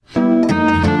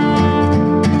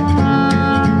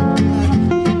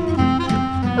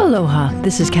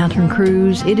This is Catherine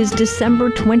Cruz. It is December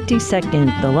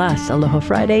 22nd, the last Aloha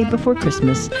Friday before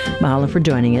Christmas. Mahalo for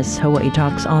joining us. Hawaii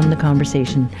Talks on The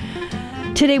Conversation.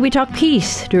 Today we talk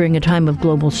peace during a time of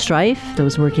global strife.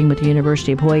 Those working with the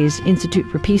University of Hawaiʻi's Institute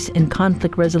for Peace and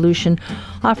Conflict Resolution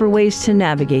offer ways to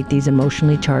navigate these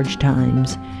emotionally charged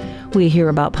times. We hear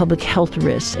about public health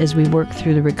risks as we work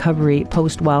through the recovery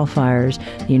post-wildfires,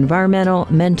 the environmental,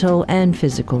 mental, and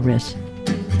physical risks.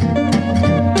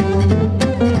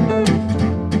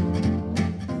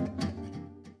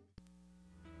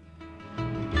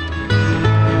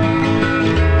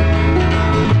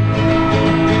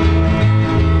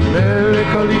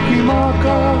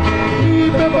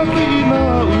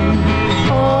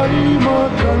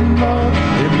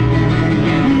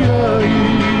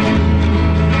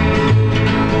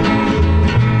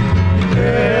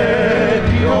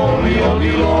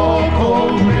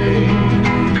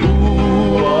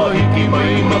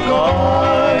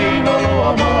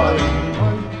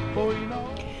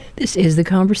 This is The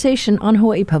Conversation on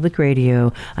Hawaii Public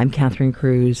Radio. I'm Catherine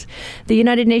Cruz. The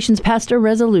United Nations passed a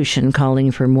resolution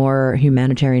calling for more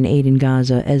humanitarian aid in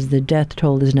Gaza as the death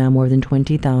toll is now more than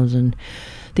 20,000.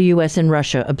 The U.S. and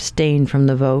Russia abstained from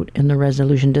the vote, and the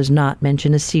resolution does not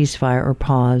mention a ceasefire or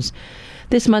pause.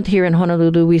 This month here in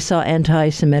Honolulu, we saw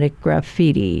anti-Semitic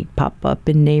graffiti pop up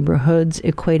in neighborhoods,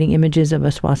 equating images of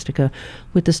a swastika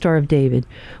with the Star of David.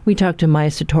 We talked to Maya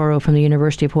Sotoro from the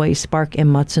University of Hawaii Spark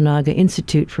M. Matsunaga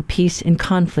Institute for Peace and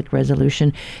Conflict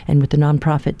Resolution and with the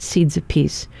nonprofit Seeds of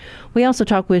Peace. We also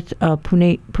talked with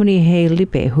Punihe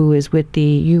Lipe, who is with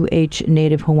the UH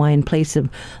Native Hawaiian Place of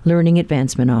Learning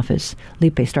Advancement Office.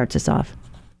 Lipe starts us off.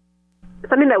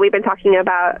 Something that we've been talking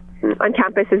about on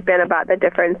campus has been about the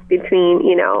difference between,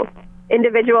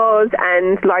 individuals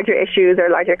and larger issues or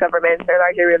larger governments or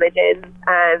larger religions,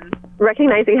 and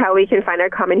recognizing how we can find our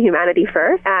common humanity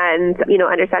first and,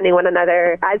 understanding one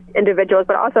another as individuals,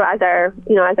 but also as our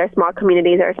small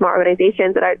communities, our small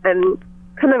organizations, and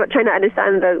kind of trying to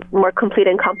understand the more complete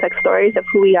and complex stories of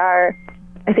who we are.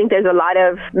 I think there's a lot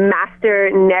of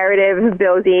master narrative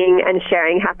building and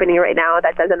sharing happening right now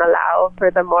that doesn't allow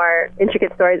for the more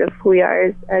intricate stories of who we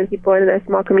are as people in the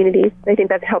small communities. I think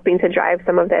that's helping to drive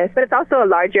some of this. But it's also a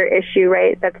larger issue,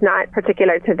 right, that's not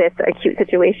particular to this acute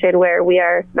situation where we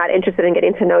are not interested in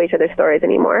getting to know each other's stories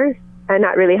anymore and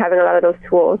not really having a lot of those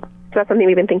tools. So that's something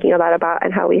we've been thinking a lot about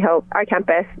and how we help our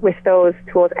campus with those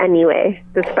tools anyway,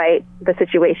 despite the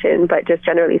situation, but just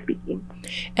generally speaking.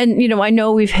 And, I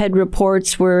know we've had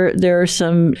reports where there are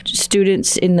some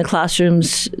students in the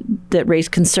classrooms that raise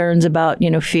concerns about,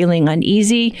 feeling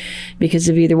uneasy because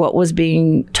of either what was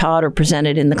being taught or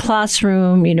presented in the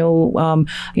classroom.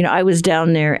 I was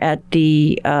down there at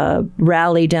the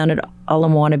rally down at Ala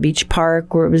Moana Beach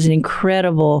Park, where it was an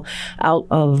incredible out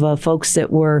of folks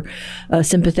that were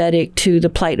sympathetic to the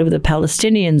plight of the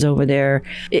Palestinians over there.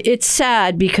 It's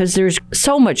sad because there's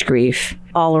so much grief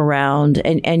all around,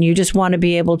 and you just want to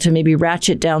be able to maybe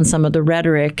ratchet down some of the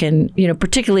rhetoric, and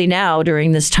particularly now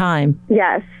during this time.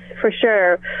 Yes, for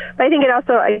sure. But I think it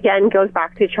also, again, goes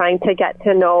back to trying to get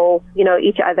to know,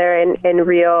 each other in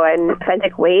real and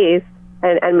authentic ways,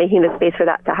 and making the space for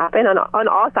that to happen on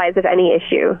all sides of any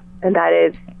issue. And that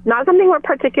is not something we're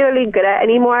particularly good at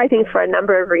anymore, I think, for a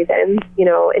number of reasons,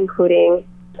 including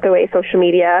the way social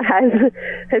media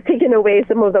has taken away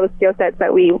some of those skill sets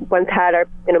that we once had, or,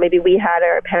 maybe we had,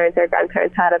 or our parents or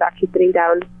grandparents had, of actually sitting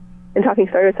down and talking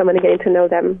story with someone and getting to know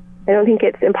them. I don't think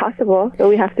it's impossible, but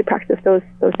we have to practice those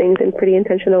things in pretty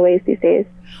intentional ways these days.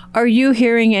 Are you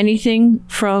hearing anything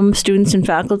from students and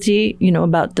faculty,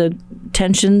 about the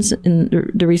tensions in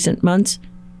the recent months?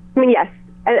 I mean, yes.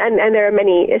 And there are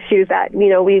many issues that,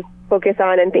 we focus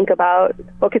on and think about,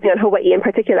 focusing on Hawaii in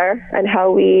particular, and how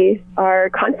we are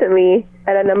constantly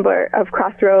at a number of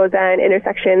crossroads and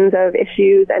intersections of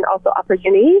issues and also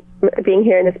opportunities, being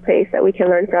here in this place that we can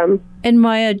learn from. And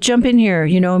Maya, jump in here.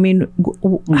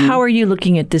 How are you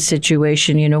looking at this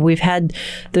situation? We've had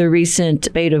the recent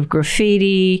debate of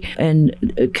graffiti and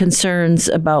concerns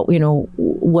about,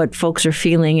 what folks are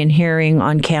feeling and hearing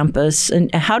on campus.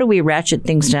 And how do we ratchet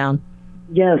things down?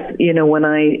 Yes, when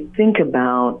I think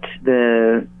about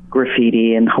the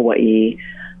graffiti in Hawaii,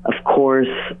 of course,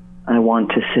 I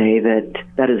want to say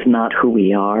that is not who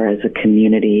we are as a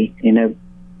community.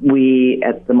 We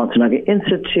at the Matsunaga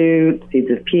Institute,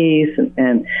 Seeds of Peace,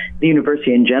 and the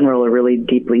university in general are really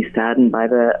deeply saddened by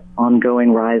the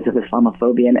ongoing rise of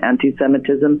Islamophobia and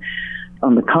anti-Semitism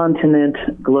on the continent,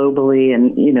 globally,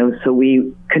 and, so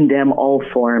we condemn all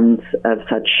forms of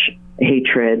such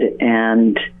hatred.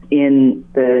 And in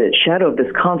the shadow of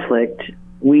this conflict,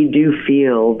 we do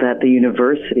feel that the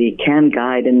university can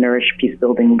guide and nourish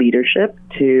peace-building leadership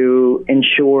to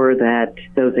ensure that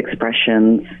those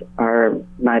expressions are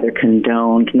neither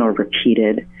condoned nor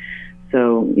repeated.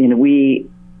 So, we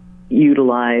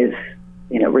utilize,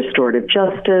 restorative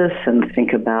justice and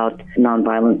think about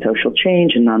nonviolent social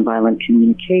change and nonviolent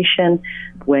communication.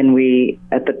 When we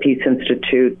at the Peace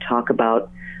Institute talk about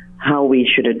how we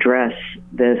should address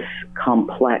this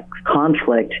complex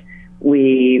conflict,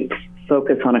 we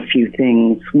focus on a few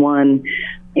things. One,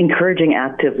 encouraging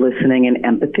active listening and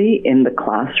empathy in the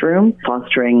classroom,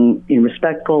 fostering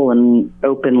respectful and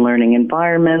open learning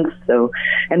environments.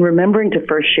 And remembering to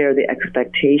first share the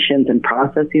expectations and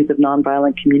processes of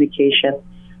nonviolent communication.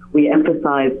 We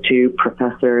emphasize to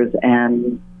professors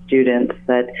and students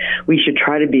that we should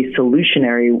try to be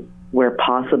solutionary where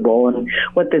possible. And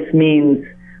what this means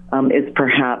is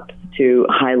perhaps to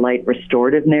highlight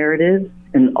restorative narratives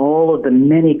and all of the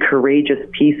many courageous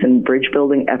peace and bridge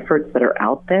building efforts that are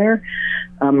out there,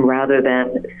 rather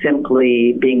than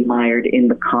simply being mired in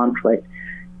the conflict.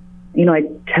 I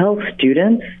tell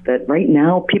students that right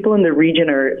now people in the region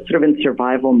are sort of in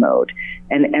survival mode,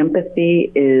 and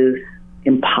empathy is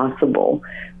impossible.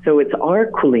 So it's our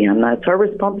kuleana, it's our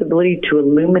responsibility to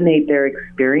illuminate their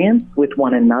experience with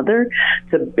one another,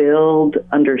 to build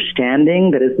understanding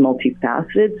that is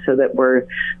multifaceted so that we're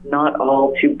not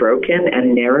all too broken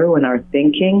and narrow in our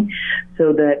thinking,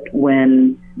 so that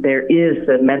when there is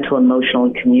the mental, emotional,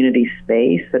 and community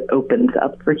space that opens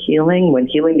up for healing, when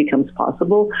healing becomes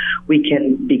possible, we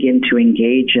can begin to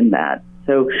engage in that.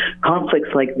 So conflicts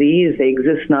like these, they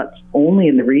exist not only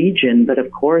in the region, but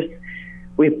of course,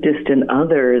 with distant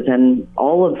others, and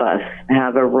all of us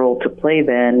have a role to play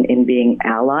then in being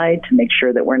allied to make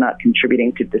sure that we're not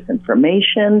contributing to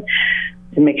disinformation,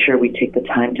 to make sure we take the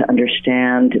time to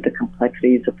understand the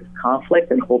complexities of this conflict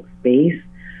and hold space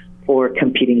for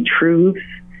competing truths.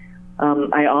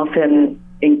 I often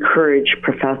encourage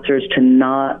professors to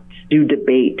not do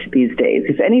debate these days.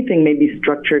 If anything, maybe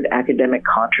structured academic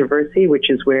controversy, which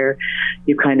is where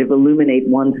you kind of illuminate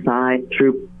one side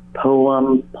through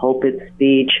poem, pulpit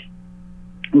speech,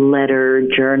 letter,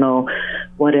 journal,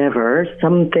 whatever,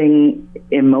 something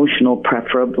emotional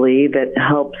preferably that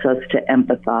helps us to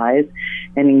empathize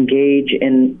and engage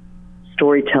in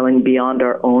storytelling beyond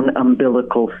our own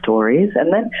umbilical stories.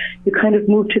 And then you kind of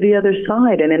move to the other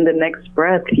side, and in the next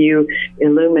breath you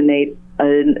illuminate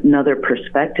another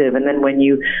perspective. And then when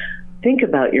you think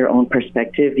about your own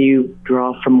perspective, you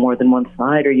draw from more than one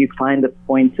side, or you find the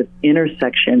points of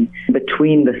intersection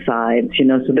between the sides.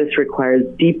 So this requires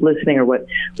deep listening, or what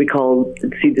we call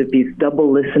Seeds of Peace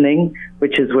double listening,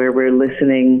 which is where we're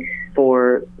listening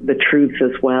for the truths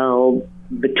as well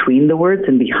between the words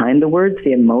and behind the words,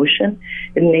 the emotion.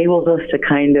 It enables us to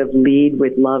kind of lead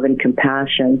with love and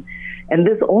compassion. And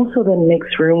this also then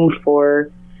makes room for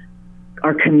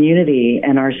our community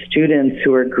and our students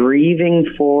who are grieving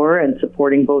for and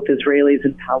supporting both Israelis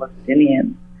and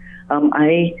Palestinians.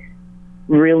 I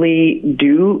really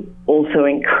do also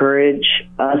encourage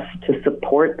us to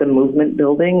support the movement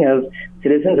building of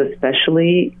citizens,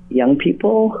 especially young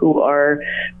people who are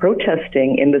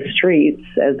protesting in the streets,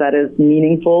 as that is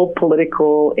meaningful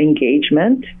political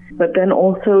engagement, but then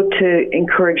also to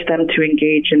encourage them to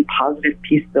engage in positive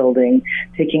peace building,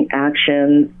 taking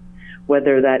actions,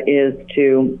 whether that is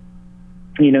to,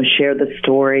 share the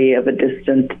story of a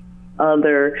distant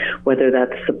other, whether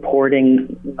that's supporting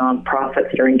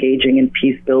nonprofits that are engaging in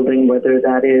peace building, whether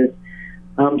that is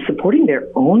supporting their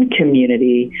own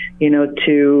community,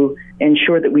 to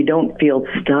ensure that we don't feel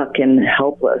stuck and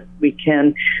helpless. We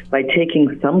can, by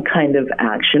taking some kind of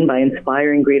action, by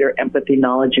inspiring greater empathy,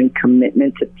 knowledge, and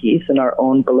commitment to peace in our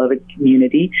own beloved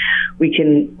community, we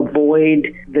can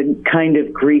avoid the kind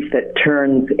of grief that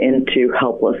turns into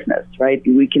helplessness, right?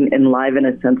 We can enliven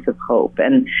a sense of hope,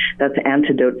 and that's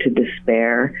antidote to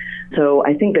despair. So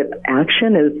I think that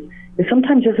action is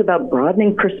sometimes just about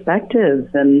broadening perspectives,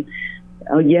 and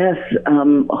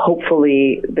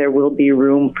hopefully there will be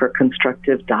room for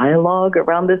constructive dialogue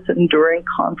around this enduring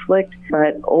conflict.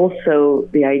 But also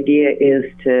the idea is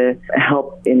to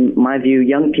help, in my view,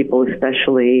 young people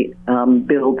especially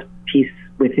build peace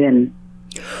within.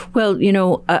 Well,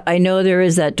 I know there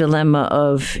is that dilemma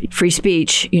of free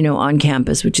speech, on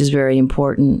campus, which is very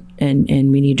important,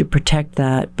 and we need to protect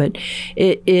that. But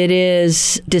it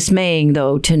is dismaying,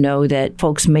 though, to know that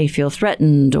folks may feel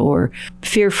threatened or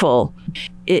fearful.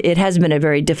 It has been a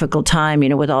very difficult time,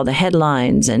 with all the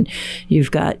headlines, and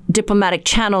you've got diplomatic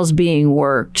channels being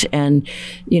worked. And,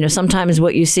 sometimes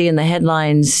what you see in the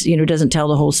headlines, doesn't tell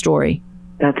the whole story.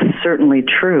 That's certainly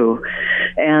true.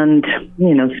 And,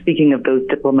 speaking of those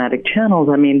diplomatic channels,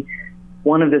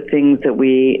 one of the things that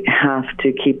we have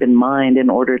to keep in mind in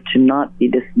order to not be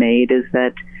dismayed is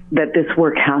that this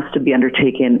work has to be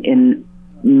undertaken in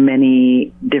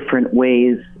many different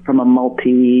ways from a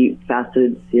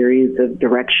multifaceted series of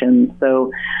directions.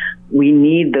 So we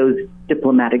need those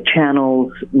diplomatic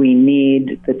channels. We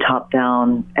need the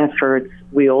top-down efforts.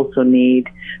 We also need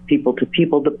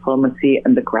people-to-people diplomacy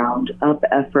and the ground-up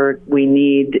effort. We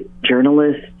need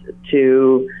journalists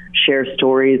to share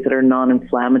stories that are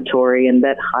non-inflammatory and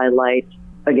that highlight,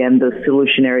 again, the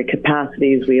solutionary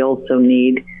capacities. We also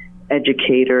need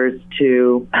educators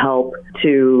to help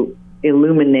to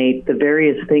illuminate the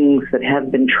various things that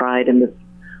have been tried in this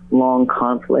long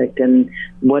conflict and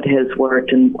what has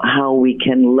worked and how we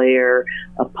can layer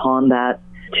upon that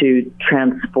to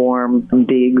transform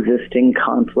the existing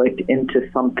conflict into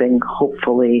something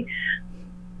hopefully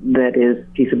that is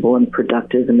peaceable and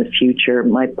productive in the future.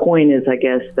 My point is, I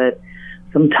guess, that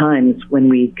sometimes when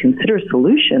we consider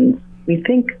solutions, we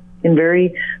think in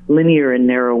very linear and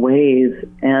narrow ways.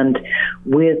 And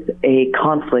with a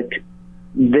conflict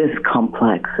this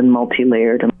complex and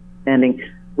multi-layered understanding,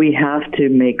 we have to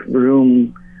make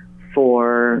room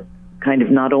for kind of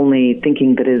not only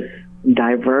thinking that is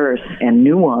diverse and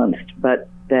nuanced, but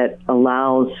that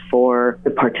allows for the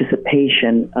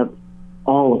participation of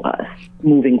all of us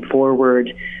moving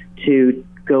forward to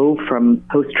go from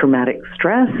post-traumatic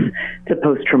stress to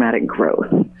post-traumatic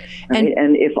growth. Right?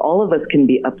 And if all of us can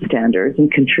be upstanders and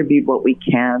contribute what we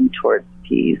can towards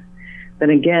peace, then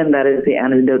again, that is the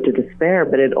antidote to despair,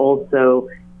 but it also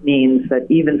means that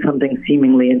even something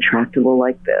seemingly intractable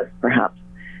like this, perhaps,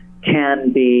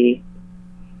 can be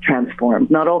transformed.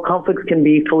 Not all conflicts can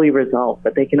be fully resolved,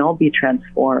 but they can all be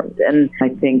transformed. And I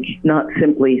think not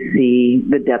simply see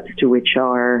the depths to which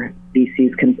our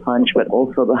species can plunge, but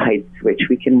also the heights to which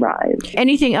we can rise.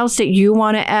 Anything else that you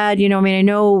want to add? I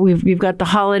know we've got the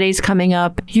holidays coming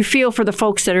up. You feel for the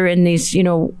folks that are in these,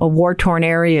 war-torn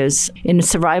areas in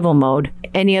survival mode.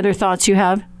 Any other thoughts you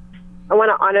have? I want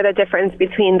to honor the difference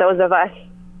between those of us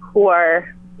who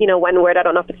are, one word, I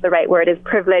don't know if it's the right word, is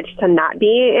privileged to not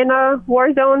be in a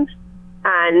war zone,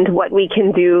 and what we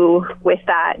can do with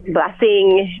that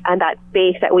blessing and that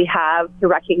space that we have to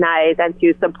recognize and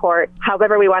to support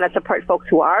however we want to support folks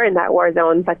who are in that war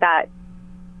zone, but that,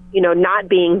 not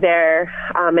being there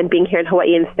and being here in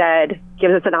Hawaii instead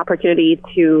gives us an opportunity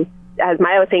to, as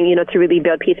Maya was saying, to really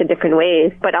build peace in different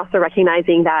ways, but also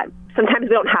recognizing that sometimes we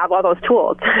don't have all those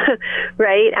tools,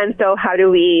 right? And so how do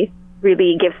we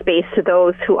really give space to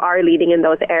those who are leading in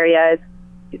those areas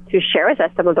to share with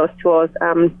us some of those tools?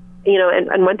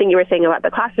 And one thing you were saying about the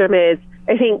classroom is,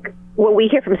 I think what we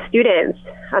hear from students,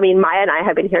 Maya and I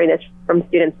have been hearing this from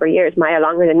students for years, Maya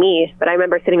longer than me, but I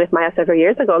remember sitting with Maya several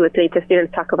years ago listening to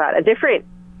students talk about a different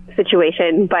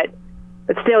situation, but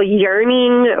still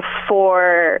yearning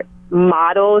for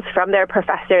models from their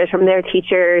professors, from their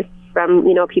teachers, from,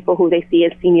 people who they see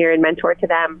as senior and mentor to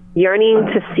them, yearning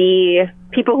to see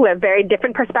people who have very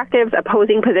different perspectives,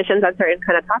 opposing positions on certain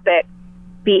kind of topics,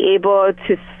 be able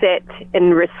to sit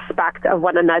in respect of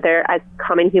one another as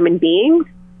common human beings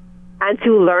and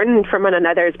to learn from one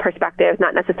another's perspectives,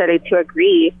 not necessarily to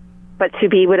agree, but to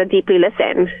be able to deeply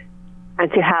listen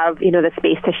and to have, the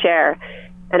space to share.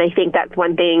 And I think that's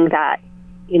one thing that,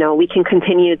 we can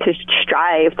continue to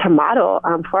strive to model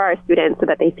for our students so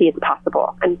that they see it's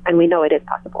possible. And we know it is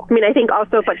possible. I think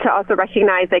also, but to also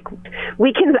recognize,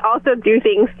 we can also do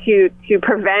things to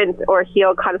prevent or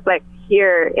heal conflict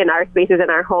here in our spaces, in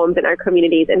our homes, in our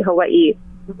communities in Hawaii.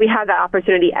 We have that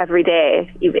opportunity every day,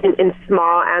 even in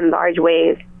small and large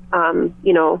ways, and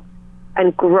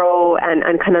grow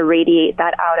and kind of radiate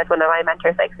that out, as one of my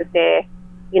mentors likes to say,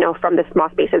 from the small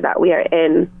spaces that we are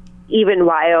in, even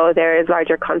while there is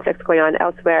larger conflicts going on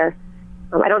elsewhere.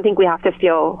 I don't think we have to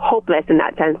feel hopeless in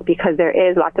that sense, because there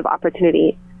is lots of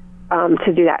opportunity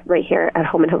to do that right here at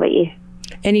home in Hawaii.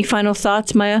 Any final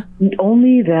thoughts, Maya?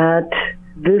 Only that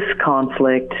this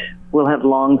conflict will have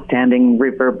long-standing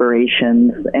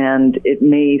reverberations, and it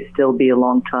may still be a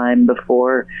long time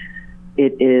before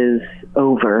it is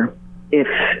over, if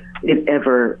it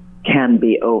ever can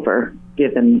be over,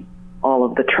 given all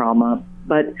of the trauma.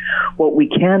 But what we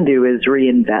can do is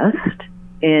reinvest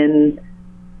in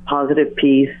positive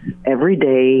peace every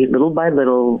day, little by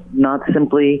little, not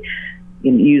simply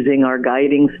in using our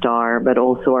guiding star, but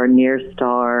also our near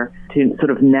star to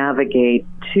sort of navigate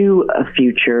to a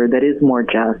future that is more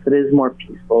just, that is more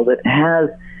peaceful, that has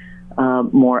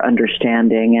more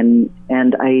understanding.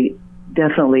 And I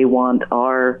definitely want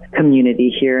our community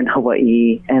here in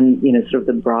Hawaii and, sort of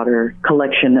the broader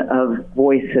collection of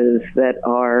voices that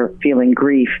are feeling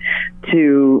grief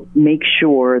to make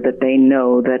sure that they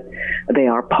know that they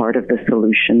are part of the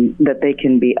solution, that they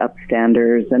can be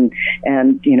upstanders and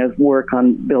work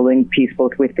on building peace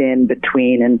both within,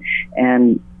 between,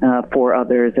 and for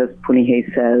others, as Punihe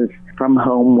says, from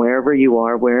home, wherever you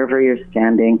are, wherever you're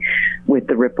standing, with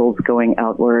the ripples going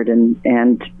outward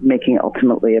and making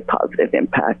ultimately a positive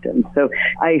impact. And so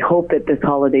I hope that this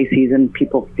holiday season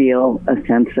people feel a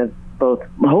sense of both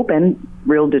hope and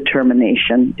real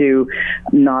determination to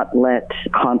not let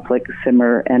conflict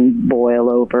simmer and boil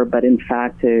over, but in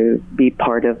fact to be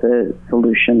part of the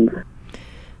solutions.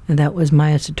 And that was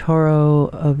Maya Sotoro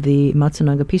of the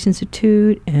Matsunaga Peace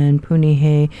Institute and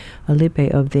Punihe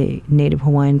Lipe of the Native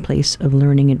Hawaiian Place of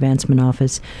Learning Advancement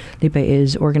Office. Lipe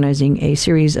is organizing a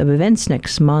series of events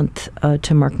next month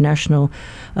to mark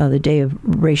the Day of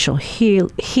Racial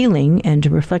Healing and to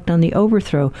reflect on the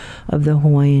overthrow of the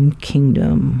Hawaiian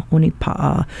Kingdom.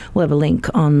 Onipa'a. We'll have a link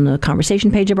on the conversation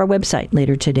page of our website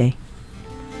later today.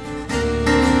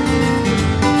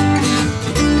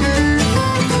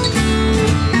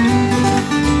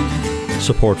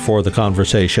 Support for the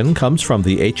conversation comes from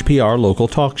the HPR Local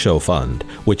Talk Show Fund,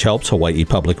 which helps Hawaii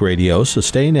Public Radio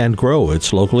sustain and grow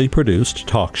its locally produced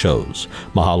talk shows.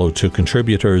 Mahalo to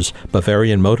contributors,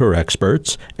 Bavarian Motor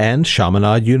Experts, and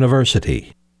Chaminade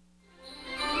University.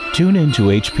 Tune in to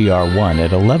HPR 1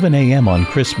 at 11 a.m. on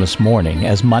Christmas morning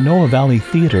as Mānoa Valley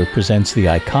Theater presents the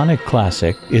iconic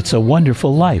classic It's a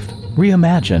Wonderful Life,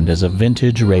 reimagined as a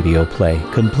vintage radio play,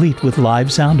 complete with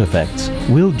live sound effects.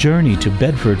 We'll journey to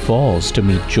Bedford Falls to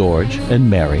meet George and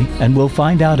Mary, and we'll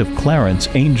find out if Clarence,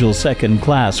 Angel Second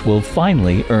Class, will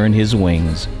finally earn his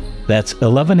wings. That's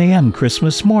 11 a.m.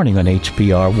 Christmas morning on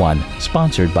HPR 1,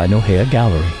 sponsored by Nohea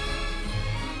Gallery.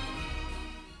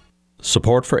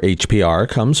 Support for HPR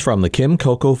comes from the Kim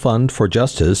Koko Fund for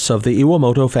Justice of the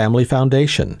Iwamoto Family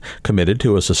Foundation, committed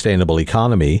to a sustainable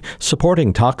economy,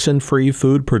 supporting toxin-free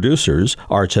food producers,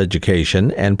 arts education,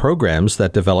 and programs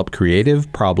that develop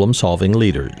creative, problem-solving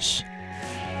leaders.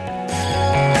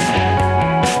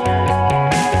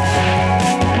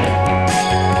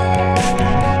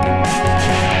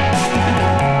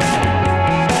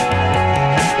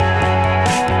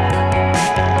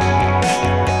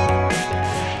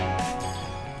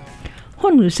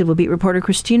 Honolulu Civil Beat reporter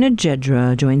Christina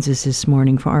Jedra joins us this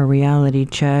morning for our reality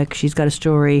check. She's got a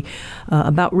story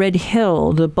about Red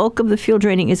Hill. The bulk of the fuel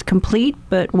draining is complete,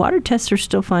 but water tests are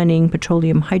still finding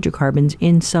petroleum hydrocarbons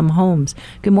in some homes.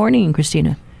 Good morning,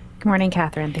 Christina. Good morning,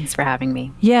 Catherine. Thanks for having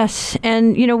me. Yes,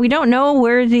 and we don't know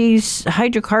where these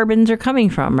hydrocarbons are coming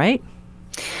from, right?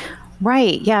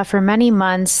 Right. Yeah. For many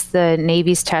months, the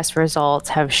Navy's test results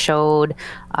have showed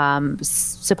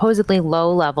supposedly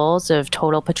low levels of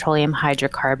total petroleum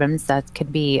hydrocarbons. That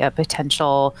could be a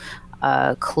potential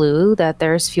clue that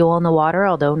there's fuel in the water,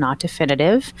 although not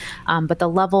definitive. But the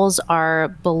levels are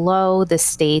below the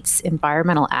state's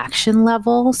environmental action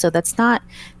level. So that's not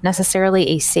necessarily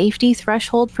a safety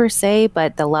threshold per se,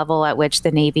 but the level at which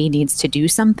the Navy needs to do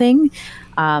something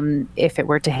if it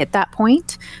were to hit that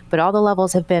point. But all the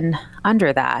levels have been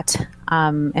under that.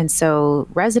 And so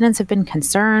residents have been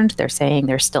concerned. They're saying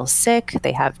they're still sick.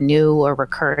 They have new or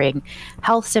recurring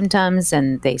health symptoms,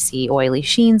 and they see oily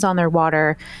sheens on their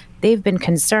water. They've been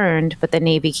concerned, but the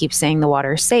Navy keeps saying the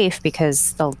water is safe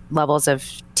because the levels of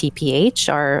TPH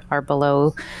are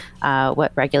below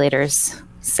what regulators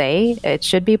say it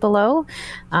should be below.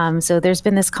 So there's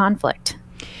been this conflict.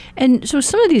 And so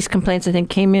some of these complaints, I think,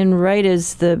 came in right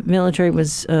as the military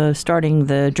was starting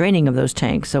the draining of those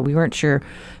tanks. So we weren't sure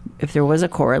if there was a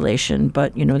correlation,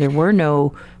 but, there were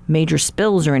no major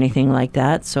spills or anything like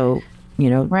that. So,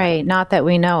 Right. Not that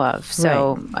we know of.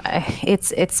 So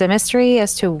it's a mystery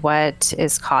as to what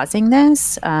is causing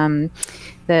this.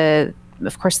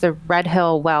 Of course, the Red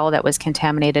Hill well that was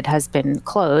contaminated has been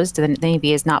closed. The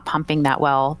Navy is not pumping that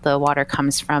well. The water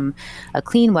comes from a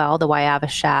clean well, the Waiava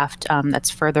shaft,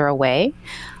 that's further away.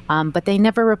 But they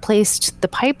never replaced the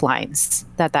pipelines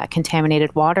that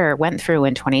contaminated water went through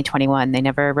in 2021. They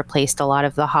never replaced a lot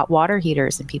of the hot water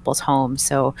heaters in people's homes.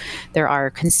 So there are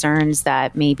concerns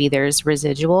that maybe there's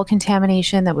residual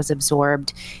contamination that was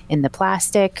absorbed in the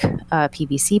plastic,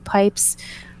 PVC pipes.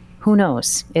 Who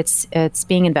knows? It's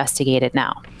being investigated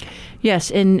now.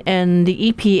 Yes, and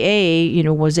the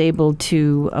EPA, was able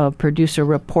to produce a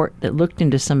report that looked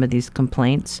into some of these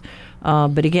complaints.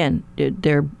 But again,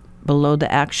 they're below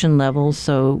the action level,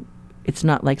 so it's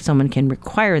not like someone can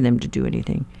require them to do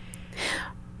anything.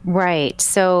 Right.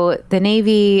 So the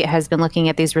Navy has been looking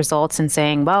at these results and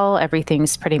saying, well,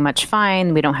 everything's pretty much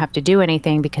fine. We don't have to do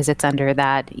anything because it's under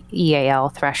that EAL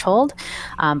threshold.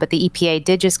 But the EPA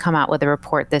did just come out with a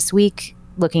report this week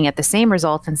looking at the same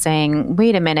results and saying,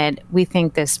 wait a minute, we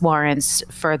think this warrants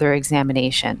further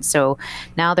examination. So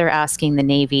now they're asking the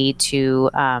Navy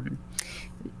to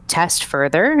test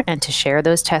further and to share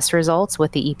those test results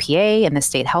with the EPA and the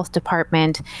state health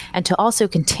department, and to also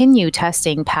continue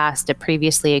testing past a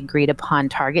previously agreed upon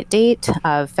target date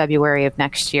of February of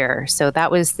next year. So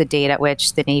that was the date at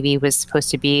which the Navy was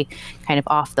supposed to be kind of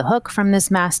off the hook from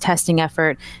this mass testing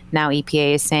effort. Now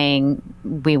EPA is saying,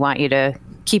 we want you to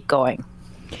keep going.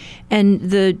 And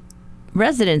the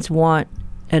residents want,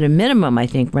 at a minimum, I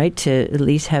think, right, to at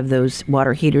least have those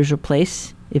water heaters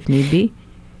replaced if need be?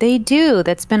 They do.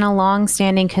 That's been a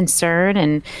long-standing concern,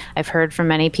 and I've heard from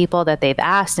many people that they've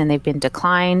asked and they've been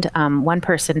declined. One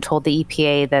person told the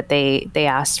EPA that they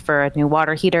asked for a new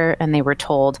water heater, and they were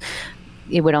told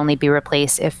it would only be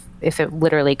replaced if it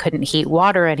literally couldn't heat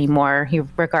water anymore,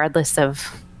 regardless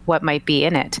of what might be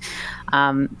in it.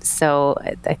 So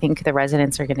I think the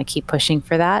residents are going to keep pushing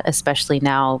for that, especially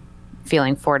now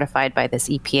feeling fortified by this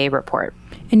EPA report.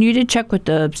 And you did check with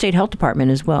the state health department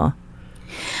as well.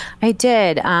 I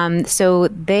did. So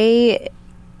they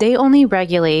only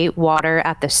regulate water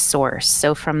at the source,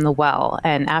 so from the well.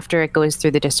 And after it goes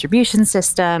through the distribution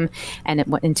system and it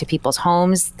went into people's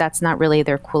homes, that's not really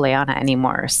their kuleana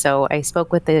anymore. So I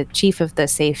spoke with the chief of the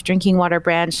Safe Drinking Water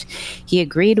Branch. He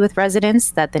agreed with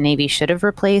residents that the Navy should have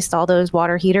replaced all those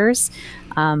water heaters,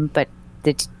 but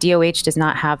the DOH does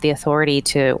not have the authority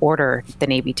to order the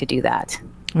Navy to do that.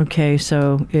 Okay,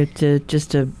 so it's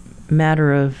just a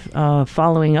matter of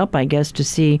following up, I guess, to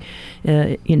see,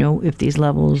 if these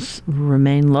levels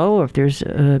remain low or if there's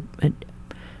a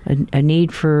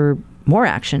need for more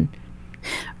action.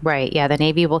 Right. Yeah. The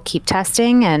Navy will keep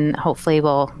testing, and hopefully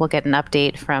we'll get an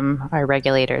update from our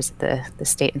regulators at the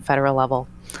state and federal level.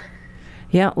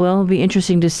 Yeah, well, it'll be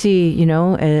interesting to see,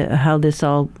 how this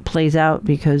all plays out,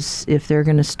 because if they're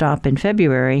going to stop in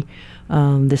February,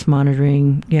 this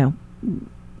monitoring,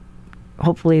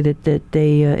 hopefully that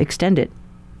they extend it.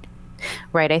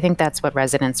 Right. I think that's what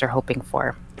residents are hoping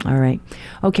for. All right.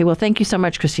 Okay. Well, thank you so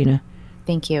much, Christina.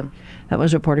 Thank you. That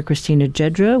was reporter Christina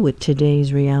Jedra with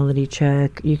today's Reality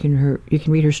Check. You can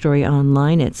read her story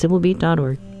online at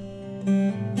civilbeat.org.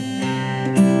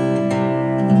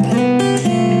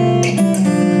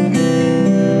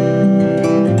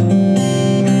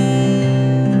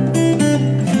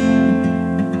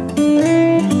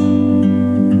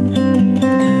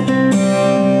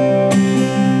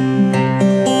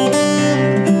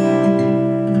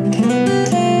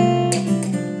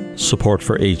 Support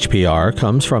for HPR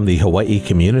comes from the Hawaii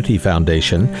Community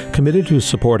Foundation, committed to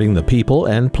supporting the people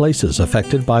and places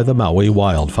affected by the Maui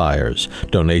wildfires.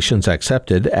 Donations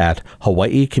accepted at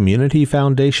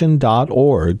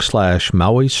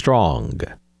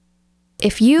hawaiicommunityfoundation.org/MauiStrong.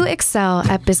 If you excel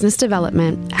at business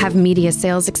development, have media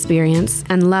sales experience,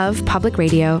 and love public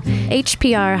radio,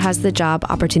 HPR has the job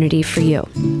opportunity for you.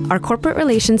 Our corporate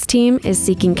relations team is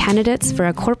seeking candidates for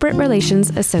a corporate relations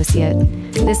associate.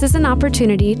 This is an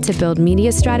opportunity to build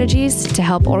media strategies to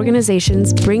help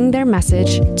organizations bring their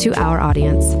message to our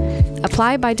audience.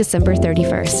 Apply by December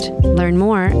 31st. Learn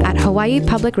more at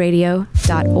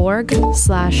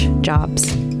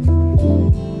hawaiipublicradio.org/jobs.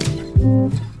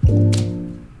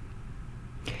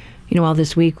 All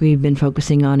this week we've been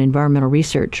focusing on environmental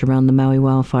research around the Maui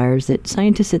wildfires that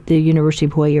scientists at the University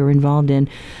of Hawaiʻi are involved in.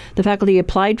 The faculty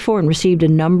applied for and received a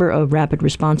number of rapid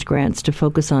response grants to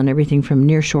focus on everything from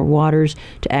nearshore waters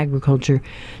to agriculture.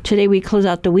 Today we close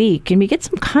out the week and we get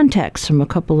some context from a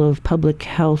couple of public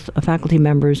health faculty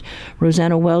members.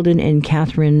 Rosanna Weldon and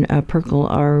Catherine Perkle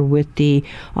are with the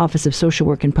Office of Social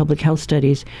Work and Public Health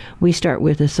Studies. We start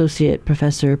with Associate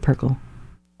Professor Perkle.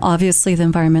 Obviously, the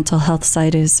environmental health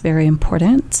side is very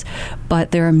important, but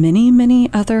there are many, many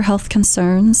other health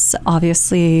concerns.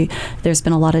 Obviously, there's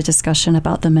been a lot of discussion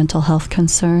about the mental health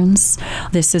concerns.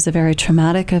 This is a very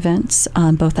traumatic event,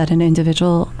 both at an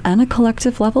individual and a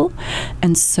collective level.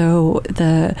 And so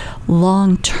the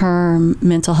long-term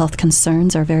mental health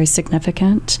concerns are very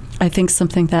significant. I think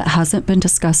something that hasn't been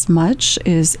discussed much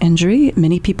is injury.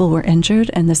 Many people were injured,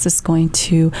 and this is going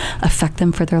to affect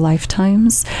them for their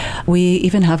lifetimes. We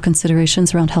even have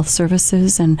considerations around health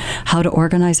services and how to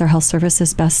organize our health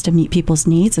services best to meet people's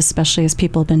needs, especially as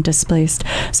people have been displaced.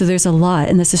 So there's a lot,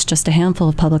 and this is just a handful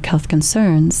of public health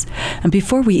concerns. And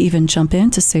before we even jump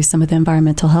in to say some of the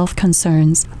environmental health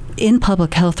concerns, in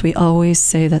public health, we always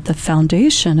say that the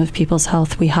foundation of people's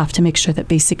health, we have to make sure that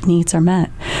basic needs are met.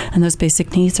 And those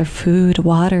basic needs are food,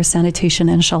 water, sanitation,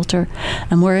 and shelter.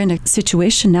 And we're in a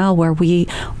situation now where we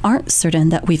aren't certain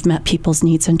that we've met people's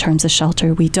needs in terms of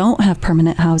shelter. We don't have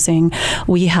permanent housing.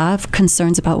 We have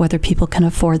concerns about whether people can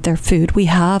afford their food. We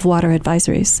have water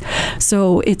advisories.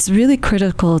 So it's really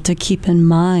critical to keep in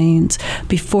mind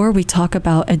before we talk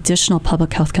about additional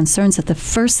public health concerns that the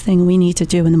first thing we need to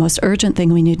do and the most urgent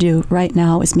thing we need to do right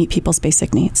now is meet people's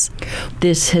basic needs.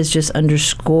 This has just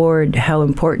underscored how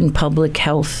important public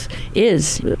health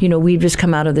is. We've just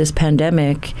come out of this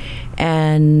pandemic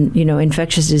and,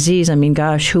 infectious disease. I mean,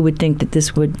 gosh, who would think that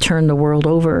this would turn the world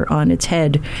over on its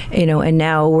head? And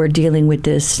now we're dealing with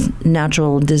this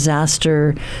natural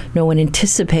disaster. No one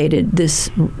anticipated this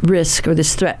risk or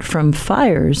this threat from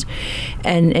fires.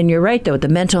 And you're right, though, the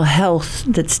mental health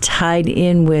that's tied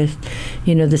in with,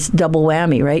 this double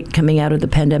whammy, right? Coming out of the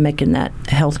pandemic and that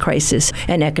health crisis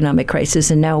and economic crisis.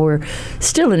 And now we're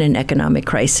still in an economic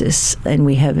crisis, and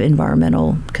we have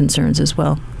environmental concerns as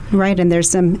well. Right, and there's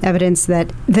some evidence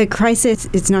that the crisis,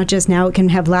 it's not just now, it can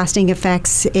have lasting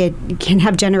effects, it can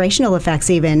have generational effects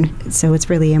even. So it's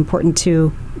really important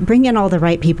to bring in all the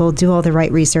right people, do all the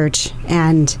right research,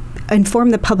 and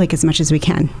inform the public as much as we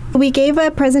can. We gave a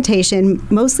presentation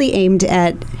mostly aimed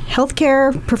at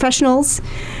healthcare professionals.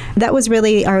 That was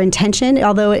really our intention,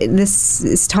 although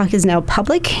this talk is now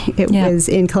public. It was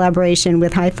in collaboration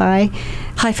with Hi-Fi.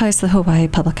 Hi-Fi is the Hawaii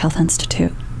Public Health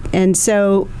Institute. And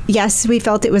so, yes, we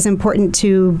felt it was important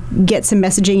to get some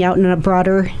messaging out on a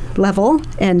broader level,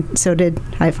 and so did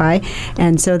Hi-Fi.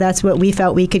 And so that's what we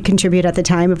felt we could contribute at the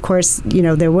time. Of course,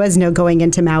 there was no going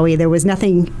into Maui. There was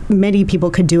nothing many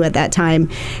people could do at that time.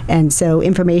 And so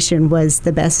information was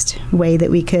the best way that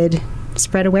we could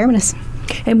spread awareness.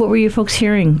 And what were you folks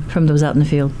hearing from those out in the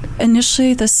field?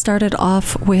 Initially, this started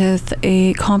off with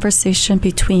a conversation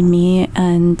between me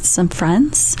and some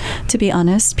friends, to be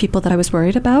honest, people that I was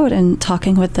worried about, and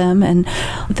talking with them. And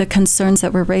the concerns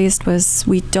that were raised was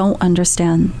we don't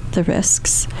understand the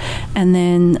risks. And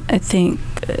then I think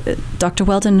Dr.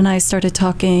 Weldon and I started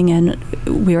talking, and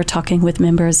we were talking with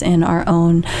members in our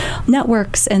own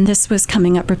networks. And this was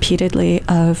coming up repeatedly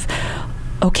of,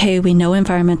 okay, we know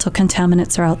environmental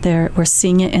contaminants are out there. We're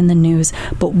seeing it in the news,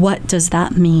 but what does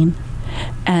that mean?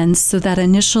 And so that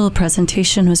initial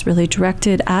presentation was really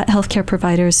directed at healthcare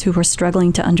providers who were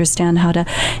struggling to understand how to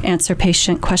answer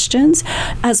patient questions,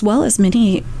 as well as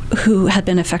many who had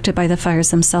been affected by the fires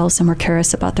themselves and were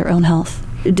curious about their own health.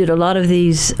 Did a lot of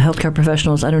these healthcare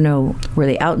professionals, I don't know, were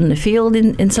they out in the field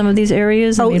in some of these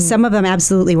areas? Some of them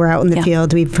absolutely were out in the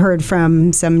field. We've heard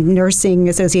from some nursing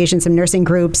associations, some nursing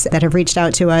groups that have reached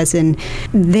out to us, and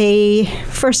they,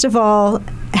 first of all,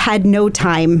 had no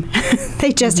time.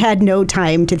 They just had no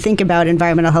time to think about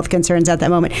environmental health concerns at that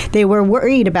moment. They were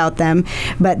worried about them,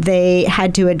 but they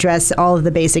had to address all of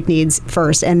the basic needs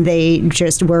first, and they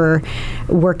just were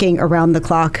working around the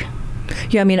clock.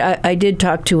 Yeah, I mean, I did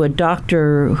talk to a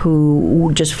doctor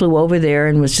who just flew over there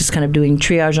and was just kind of doing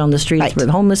triage on the streets with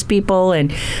homeless people.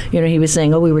 And, he was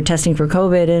saying, we were testing for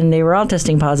COVID, and they were all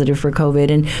testing positive for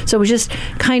COVID. And so it was just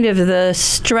kind of the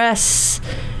stress,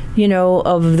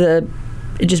 of the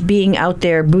just being out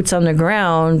there, boots on the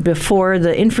ground, before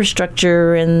the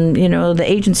infrastructure and, the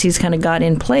agencies kind of got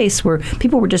in place, where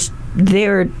people were just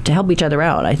there to help each other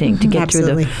out, I think, to get through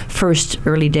the first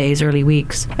early days, early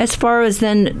weeks. As far as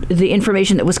then the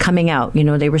information that was coming out,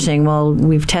 they were saying, well,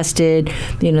 we've tested,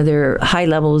 there are high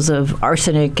levels of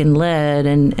arsenic and lead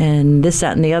and this,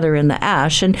 that, and the other in the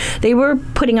ash. And they were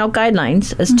putting out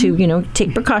guidelines as to,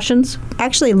 take precautions.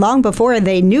 Actually, long before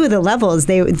they knew the levels,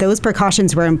 those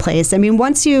precautions were in place. I mean,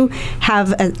 once you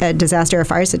have a disaster or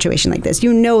fire situation like this,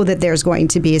 that there's going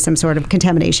to be some sort of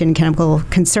contamination, chemical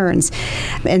concerns.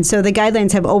 And so the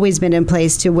guidelines have always been in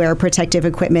place to wear protective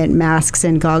equipment, masks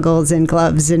and goggles and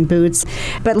gloves and boots,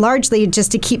 but largely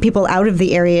just to keep people out of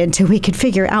the area until we could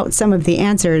figure out some of the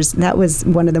answers. That was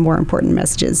one of the more important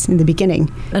messages in the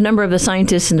beginning. A number of the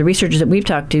scientists and the researchers that we've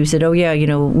talked to said,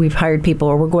 we've hired people,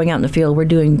 or we're going out in the field, we're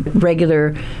doing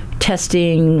regular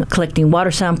testing, collecting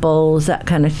water samples, that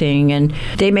kind of thing. And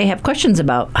they may have questions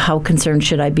about how concerned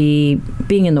should I be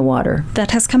being in the water.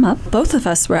 That has come up. Both of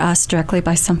us were asked directly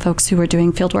by some folks who were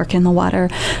doing field work in the water.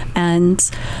 And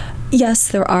yes,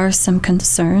 there are some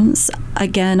concerns.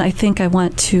 Again, I think I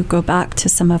want to go back to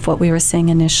some of what we were saying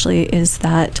initially, is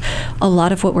that a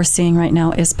lot of what we're seeing right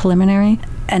now is preliminary.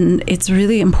 And it's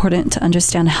really important to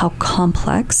understand how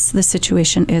complex the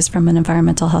situation is from an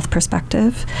environmental health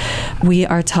perspective. We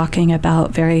are talking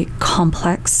about very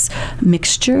complex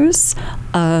mixtures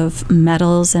of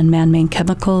metals and man-made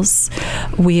chemicals.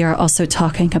 We are also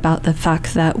talking about the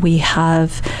fact that we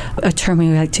have a term we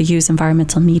like to use,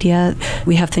 environmental media.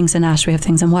 We have things in ash, we have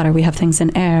things in water, we have things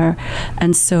in air.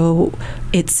 And so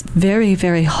it's very,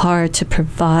 very hard to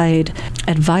provide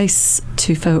advice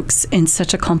to folks in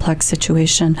such a complex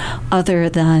situation other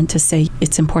than to say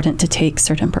it's important to take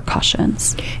certain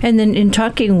precautions. And then in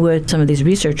talking with some of these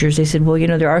researchers, they said, well,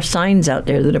 there are signs out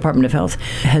there the Department of Health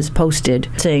has posted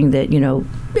saying that,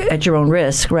 at your own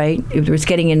risk, right? If it's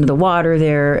getting into the water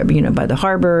there, by the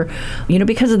harbor,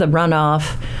 because of the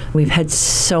runoff, we've had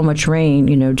so much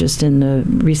rain, just in the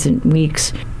recent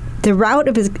weeks. The route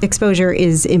of exposure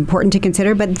is important to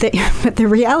consider, but the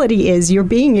reality is you're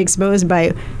being exposed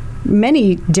by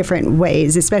many different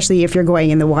ways, especially if you're going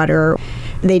in the water.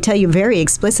 They tell you very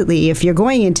explicitly, if you're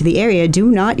going into the area, do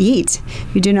not eat.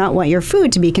 You do not want your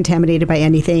food to be contaminated by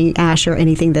anything, ash or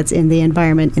anything that's in the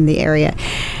environment in the area.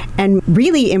 And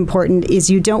really important is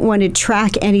you don't want to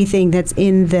track anything that's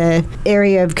in the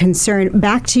area of concern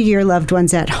back to your loved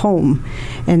ones at home.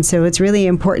 And so it's really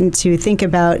important to think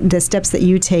about the steps that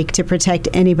you take to protect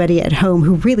anybody at home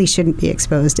who really shouldn't be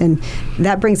exposed. And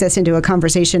that brings us into a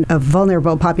conversation of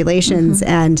vulnerable populations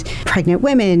and pregnant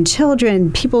women,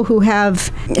 children, people who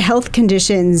have health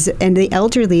conditions, and the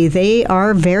elderly. They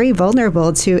are very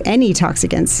vulnerable to any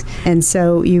toxicants. And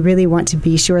so you really want to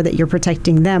be sure that you're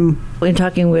protecting them. In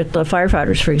talking with the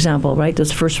firefighters, for example, right,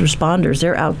 those first responders,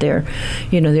 they're out there,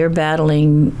 they're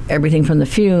battling everything from the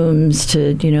fumes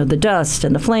to, the dust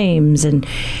and the flames. And,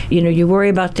 you worry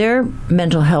about their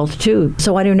mental health too.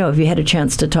 So I don't know if you had a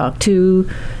chance to talk to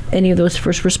any of those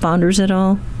first responders at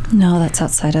all. No, that's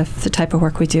outside of the type of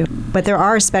work we do. But there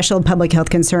are special public health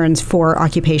concerns for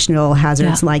occupational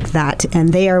hazards like that,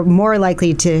 and they are more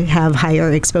likely to have higher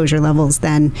exposure levels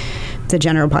than the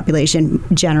general population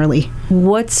generally.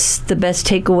 What's the best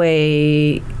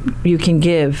takeaway you can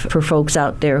give for folks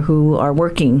out there who are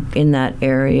working in that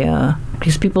area?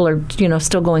 Because people are,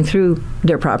 still going through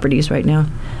their properties right now.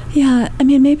 Yeah,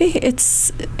 maybe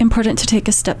it's important to take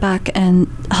a step back and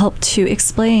help to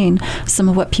explain some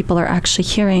of what people are actually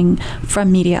hearing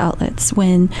from media outlets.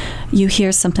 When you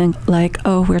hear something like,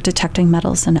 oh, we're detecting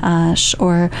metals in ash,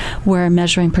 or we're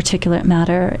measuring particulate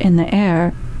matter in the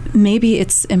air, maybe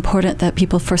it's important that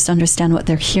people first understand what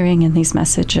they're hearing in these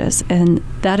messages. And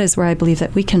that is where I believe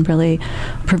that we can really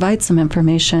provide some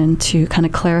information to kind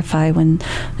of clarify when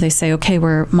they say, okay,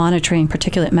 we're monitoring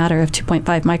particulate matter of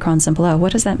 2.5 microns and below.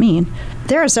 What does that mean?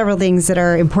 There are several things that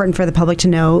are important for the public to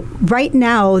know. Right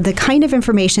now, the kind of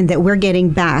information that we're getting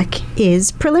back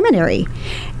is preliminary.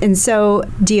 And so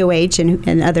DOH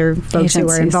and other folks who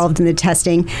are involved in the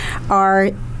testing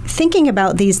are thinking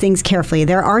about these things carefully.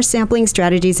 There are sampling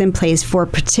strategies in place for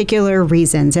particular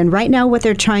reasons. And right now what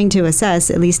they're trying to assess,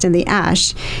 at least in the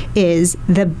ash, is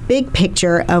the big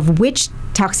picture of which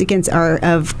toxicants are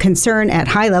of concern at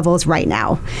high levels right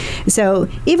now. So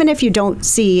even if you don't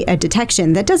see a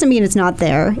detection, that doesn't mean it's not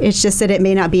there. It's just that it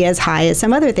may not be as high as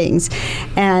some other things.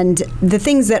 And the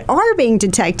things that are being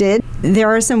detected, there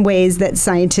are some ways that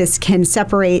scientists can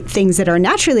separate things that are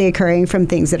naturally occurring from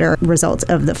things that are results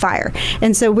of the fire.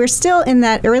 And so we're still in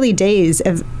that early days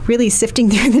of really sifting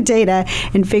through the data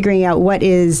and figuring out what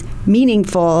is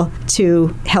meaningful to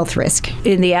health risk.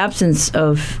 In the absence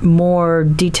of more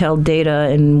detailed data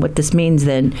and what this means,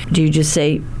 then, do you just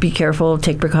say, be careful,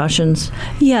 take precautions?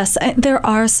 Yes, there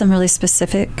are some really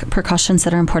specific precautions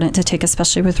that are important to take,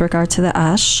 especially with regard to the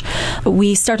ash.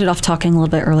 We started off talking a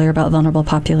little bit earlier about vulnerable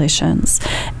populations,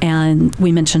 and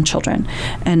we mentioned children.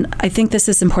 And I think this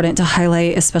is important to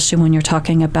highlight, especially when you're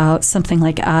talking about something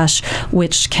like ash,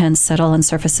 which can settle on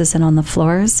surfaces and on the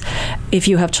floors. If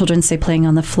you have children, say, playing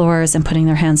on the floors and putting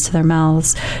their hands to their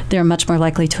mouths, they're much more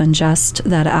likely to ingest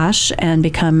that ash and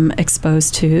become exposed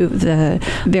to the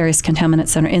various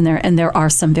contaminants that are in there. And there are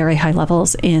some very high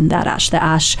levels in that ash. The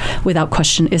ash, without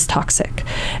question, is toxic.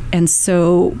 And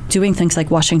so doing things like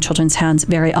washing children's hands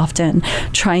very often,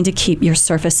 trying to keep your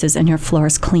surfaces and your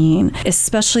floors clean,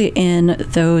 especially in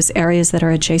those areas that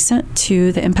are adjacent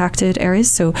to the impacted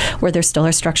areas. So where there still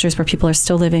are structures where people are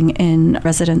still living in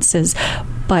residences,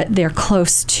 but they're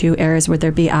close to areas where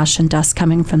there be ash and dust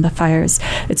coming from the fires.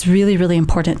 It's really, really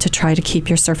important to try to keep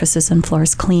your surfaces and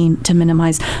floors clean to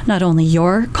minimize not only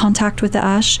your contact with the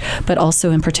ash, but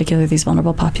also in particular these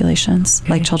vulnerable populations,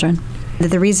 like children.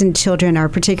 The reason children are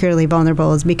particularly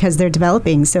vulnerable is because they're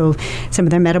developing. So some of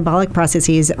their metabolic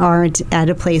processes aren't at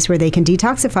a place where they can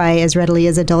detoxify as readily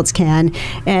as adults can.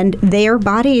 And their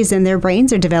bodies and their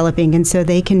brains are developing. And so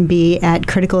they can be at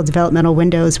critical developmental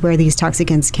windows where these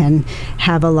toxicants can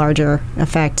have a larger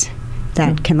effect.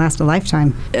 that can last a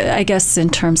lifetime. I guess in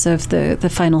terms of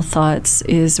the final thoughts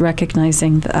is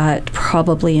recognizing that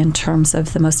probably in terms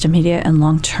of the most immediate and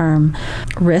long-term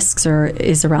risks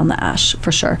is around the ash,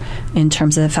 for sure, in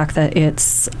terms of the fact that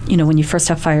it's, when you first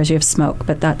have fires, you have smoke,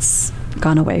 but that's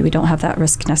gone away. We don't have that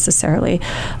risk necessarily.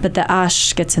 But the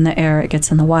ash gets in the air, it gets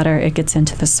in the water, it gets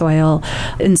into the soil.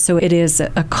 And so it is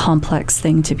a complex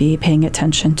thing to be paying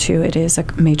attention to. It is a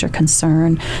major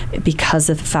concern because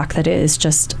of the fact that it is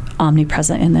just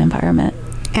omnipresent in the environment.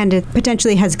 And it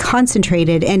potentially has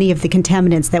concentrated any of the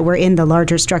contaminants that were in the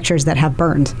larger structures that have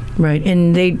burned. Right,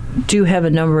 and they do have a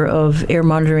number of air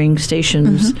monitoring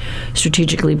stations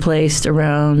strategically placed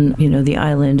around, the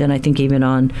island, and I think even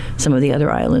on some of the other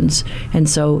islands. And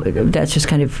so that's just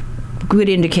kind of good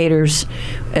indicators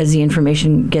as the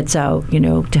information gets out,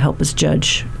 to help us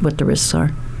judge what the risks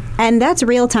are. And that's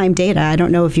real-time data. I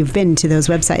don't know if you've been to those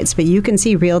websites, but you can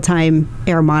see real-time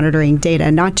air monitoring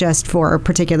data, not just for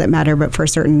particulate matter, but for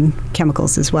certain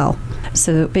chemicals as well.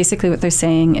 So basically what they're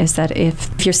saying is that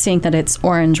if you're seeing that it's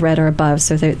orange, red, or above,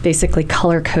 so they're basically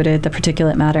color-coded the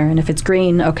particulate matter. And if it's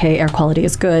green, okay, air quality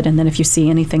is good. And then if you see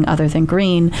anything other than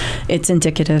green, it's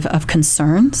indicative of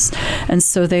concerns. And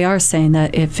so they are saying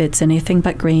that if it's anything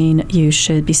but green, you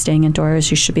should be staying indoors.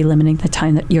 You should be limiting the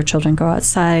time that your children go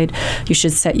outside. You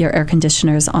should set your air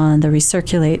conditioners on the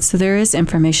recirculate. So there is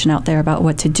information out there about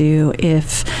what to do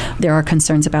if there are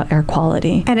concerns about air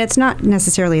quality. And it's not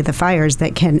necessarily the fires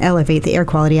that can elevate the air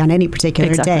quality on any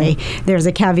particular day. There's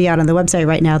a caveat on the website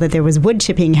right now that there was wood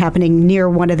chipping happening near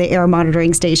one of the air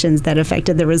monitoring stations that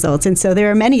affected the results. And so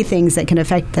there are many things that can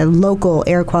affect the local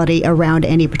air quality around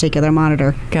any particular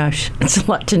monitor. Gosh, it's a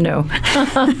lot to know.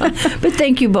 But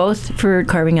thank you both for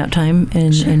carving out time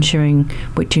and sharing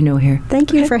what you know here.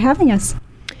 Thank you for having us.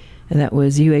 And that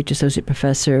was UH Associate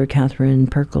Professor Catherine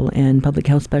Perkle and Public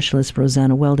Health Specialist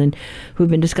Rosanna Weldon, who've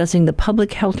been discussing the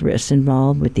public health risks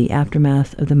involved with the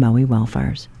aftermath of the Maui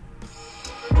wildfires.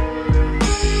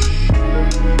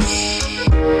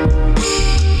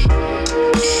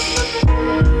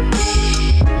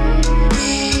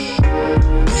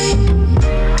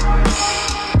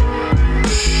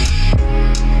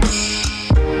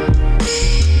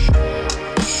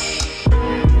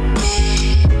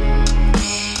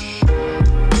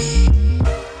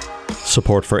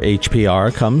 Support for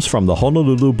HPR comes from the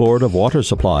Honolulu Board of Water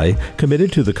Supply,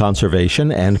 committed to the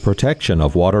conservation and protection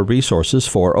of water resources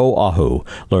for Oahu.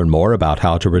 Learn more about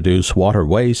how to reduce water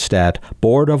waste at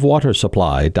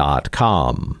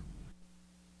boardofwatersupply.com.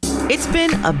 It's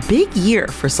been a big year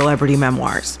for celebrity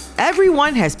memoirs.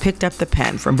 Everyone has picked up the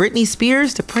pen, from Britney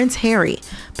Spears to Prince Harry.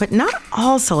 But not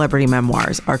all celebrity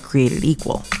memoirs are created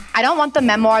equal. I don't want the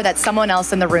memoir that someone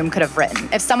else in the room could have written.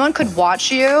 If someone could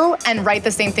watch you and write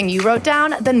the same thing you wrote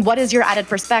down, then what is your added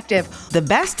perspective? The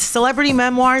best celebrity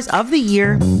memoirs of the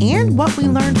year and what we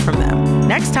learned from them.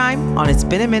 Next time on It's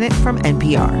Been a Minute from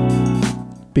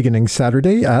NPR. Beginning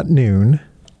Saturday at noon.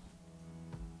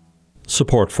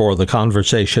 Support for the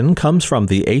conversation comes from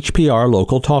the HPR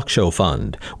Local Talk Show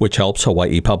Fund, which helps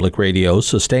Hawaii Public Radio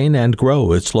sustain and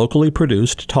grow its locally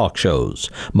produced talk shows.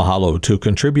 Mahalo to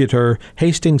contributor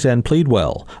Hastings and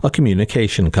Pleadwell, a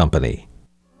communication company.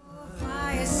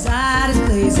 Fireside is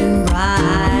blazing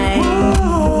bright.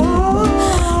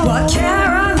 What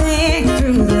caroling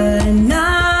through the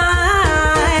night.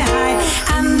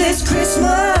 And this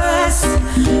Christmas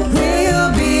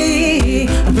will be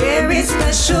a very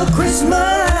special Christmas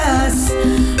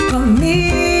for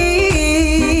me,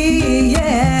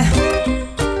 yeah.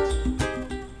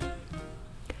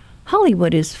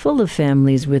 Hollywood is full of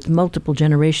families with multiple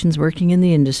generations working in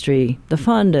the industry. The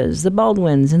Fondas, the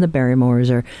Baldwins, and the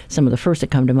Barrymores are some of the first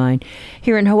that come to mind.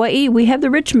 Here in Hawaii, we have the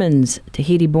Richmonds.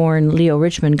 Tahiti-born Leo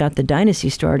Richmond got the dynasty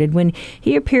started when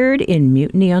he appeared in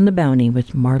Mutiny on the Bounty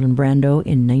with Marlon Brando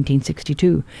in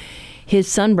 1962. His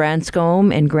son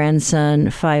Branscombe and grandson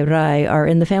Whairai are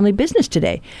in the family business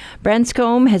today.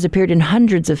 Branscombe has appeared in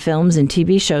hundreds of films and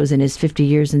TV shows in his 50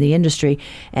 years in the industry,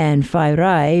 and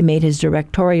Whairai made his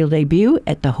directorial debut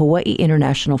at the Hawaii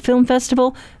International Film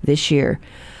Festival this year.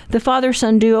 The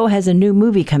father-son duo has a new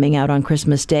movie coming out on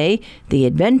Christmas Day, the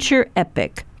adventure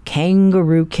epic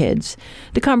Kangaroo Kids.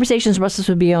 The Conversation's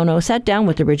Russell Subiono sat down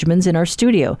with the Richmonds in our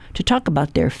studio to talk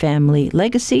about their family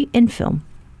legacy in film.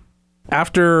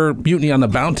 After Mutiny on the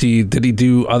Bounty, did he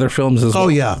do other films as well? Oh,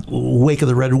 yeah. Wake of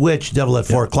the Red Witch, Devil at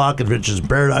 4 o'clock, Adventures in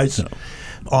Paradise,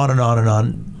 on and on and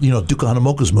on. You know, Duke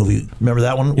Hanamoku's movie. Remember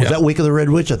that one? Was that Wake of the Red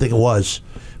Witch? I think it was,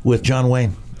 with John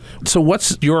Wayne. So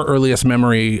what's your earliest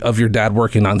memory of your dad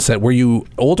working on set? Were you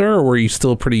older or were you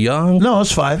still pretty young? No, I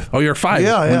was 5. Oh, you're 5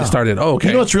 when you started. Oh, okay.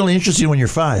 You know what's really interesting when you're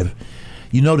 5?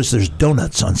 You notice there's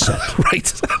donuts on set.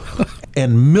 Right.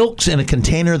 and milks in a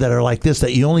container that are like this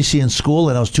that you only see in school,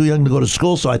 and I was too young to go to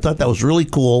school, so I thought that was really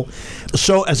cool.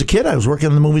 So as a kid, I was working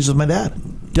in the movies with my dad.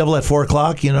 Devil at 4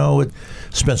 o'clock, with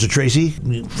Spencer Tracy,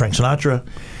 Frank Sinatra,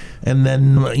 and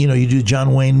then you do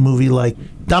John Wayne movie like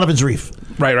Donovan's Reef.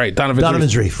 Right.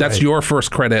 Donovan's Reef. That's right. your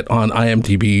first credit on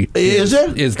IMDb. Is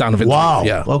it? Is Donovan's Wow. Reef.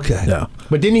 Yeah. Okay. Yeah.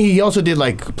 But didn't he also did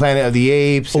like Planet of the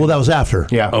Apes? Well, that was after.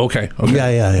 Yeah. Okay.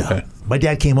 Yeah. Okay. My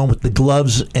dad came home with the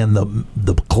gloves and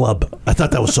the club. I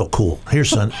thought that was so cool. Here,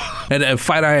 son. And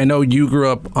Fight Eye, I know you grew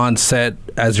up on set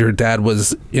as your dad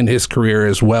was in his career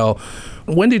as well.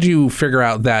 When did you figure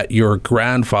out that your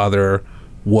grandfather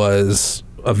was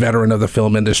a veteran of the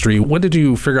film industry? When did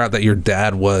you figure out that your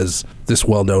dad was this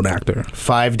well-known actor?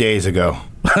 5 days ago.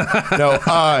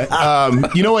 No,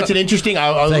 you know what's an interesting,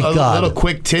 a little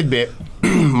quick tidbit.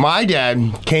 My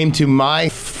dad came to my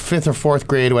 5th or 4th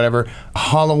grade, whatever,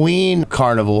 Halloween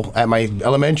carnival at my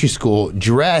elementary school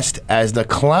dressed as the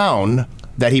clown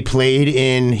that he played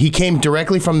in. He came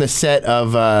directly from the set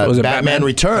of Batman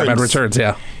Returns. Batman Returns,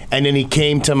 yeah. And then he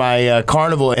came to my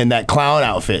carnival in that clown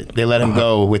outfit. They let him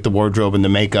go with the wardrobe and the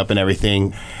makeup and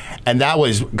everything. And that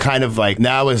was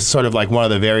sort of like one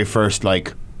of the very first,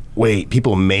 like, wait,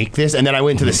 people make this? And then I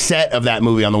went to the set of that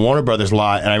movie on the Warner Brothers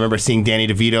lot, and I remember seeing Danny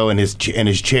DeVito in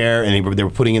his chair, and they were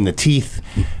putting in the teeth,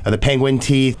 the penguin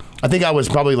teeth. I think I was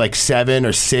probably like 7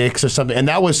 or 6 or something. And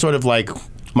that was sort of like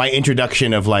my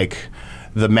introduction of like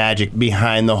the magic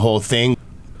behind the whole thing.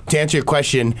 To answer your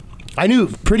question, I knew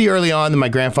pretty early on that my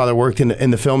grandfather worked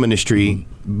in the film industry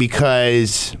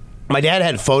because my dad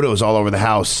had photos all over the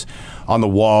house on the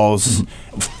walls,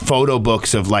 photo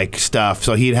books of like stuff.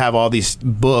 So he'd have all these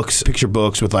books, picture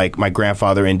books with like my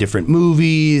grandfather in different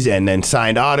movies and then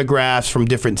signed autographs from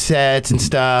different sets and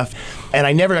stuff. And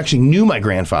I never actually knew my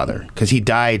grandfather because he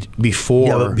died before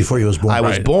he was born. I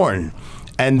was born.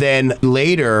 And then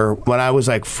later, when I was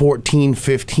like 14,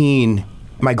 15,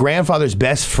 my grandfather's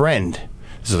best friend,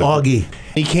 Augie,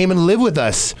 he came and lived with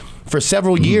us for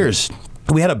several years.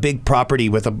 We had a big property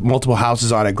with multiple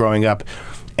houses on it growing up.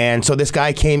 And so this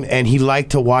guy came and he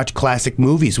liked to watch classic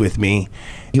movies with me.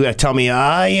 He would tell me,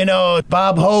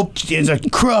 Bob Hope is a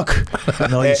crook.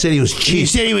 No, he said he was cheap. He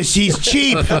said he's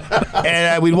cheap.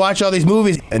 And we'd watch all these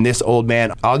movies. And this old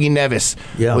man, Augie Nevis,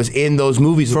 was in those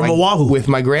movies from Oahu with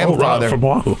my grandfather. From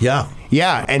Oahu. Yeah.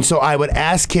 Yeah, and so I would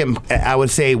ask him, I would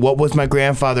say, what was my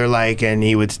grandfather like? And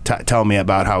he would tell me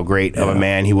about how great of a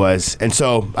man he was. And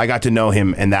so I got to know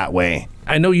him in that way.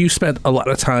 I know you spent a lot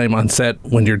of time on set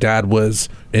when your dad was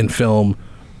in film,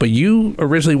 but you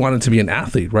originally wanted to be an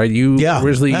athlete, right?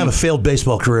 Originally... I have a failed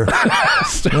baseball career.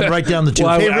 Went right down the tube.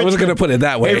 Well, I wasn't going to put it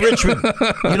that way. Hey, Richmond,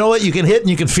 you know what? You can hit and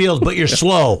you can field, but you're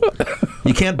slow.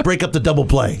 You can't break up the double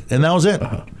play. And that was it.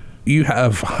 You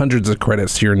have hundreds of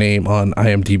credits to your name on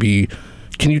IMDb.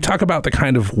 Can you talk about the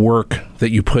kind of work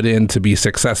that you put in to be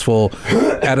successful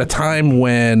at a time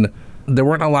when there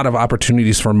weren't a lot of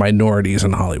opportunities for minorities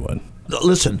in Hollywood?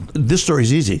 Listen, this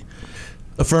story's easy.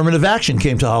 Affirmative action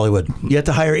came to Hollywood. You had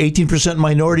to hire 18%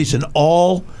 minorities in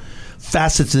all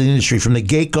facets of the industry, from the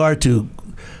gate guard to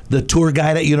the tour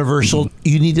guide at Universal.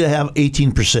 You need to have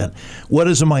 18%. What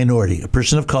is a minority? A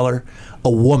person of color,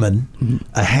 a woman,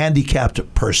 a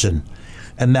handicapped person.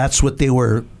 And that's what they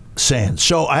were saying.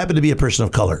 So I happen to be a person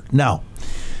of color. Now,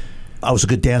 I was a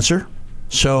good dancer.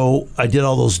 So I did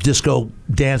all those disco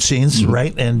dance scenes,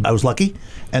 right? And I was lucky.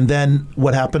 And then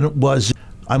what happened was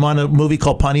I'm on a movie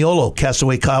called Paniolo,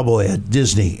 Castaway Cowboy at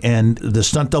Disney. And the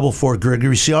stunt double for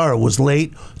Gregory Ciara was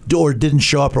late or didn't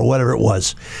show up or whatever it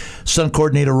was. Stunt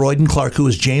coordinator Royden Clark, who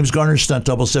was James Garner's stunt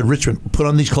double, said, Richmond, put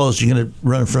on these clothes. You're going to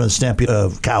run in front of the stampede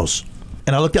of cows.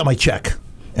 And I looked at my check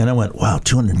and I went, wow,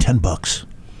 $210.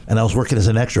 And I was working as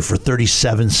an extra for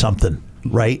 37 something.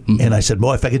 Right? And I said,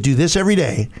 boy, if I could do this every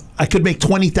day, I could make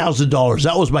 $20,000.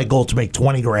 That was my goal, to make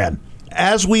 20 grand.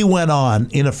 As we went on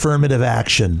in affirmative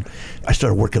action, I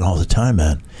started working all the time,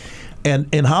 man. And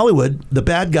in Hollywood, the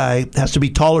bad guy has to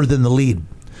be taller than the lead.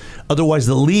 Otherwise,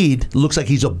 the lead looks like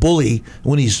he's a bully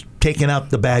when he's taking out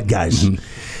the bad guys.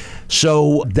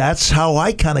 So that's how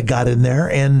I kind of got in there.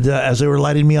 And as they were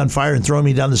lighting me on fire and throwing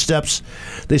me down the steps,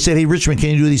 they said, hey, Richmond, can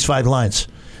you do these 5 lines?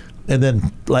 And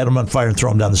then light him on fire and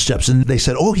throw him down the steps. And they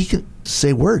said, oh, he can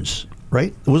say words,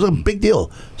 right? It was a big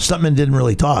deal. Stuntmen didn't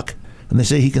really talk. And they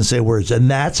say he can say words. And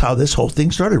that's how this whole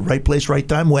thing started. Right place, right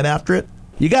time, went after it.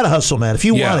 You got to hustle, man. If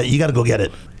you want it, you got to go get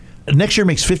it. Next year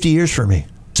makes 50 years for me.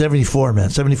 74, man.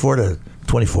 74 to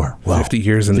 24. Wow. 50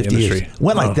 years in the industry. Years.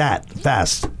 Went like that,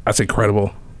 fast. That's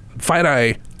incredible. Fight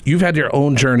Eye, you've had your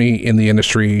own journey in the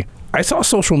industry. I saw a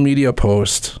social media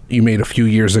post you made a few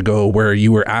years ago where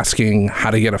you were asking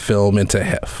how to get a film into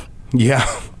HIF. Yeah.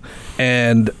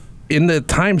 And In the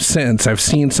time since, I've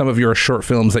seen some of your short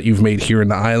films that you've made here in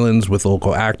the islands with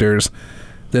local actors.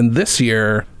 Then this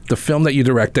year, the film that you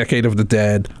direct, Decade of the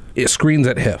Dead, it screens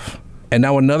at HIF. And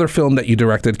now another film that you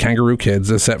directed, Kangaroo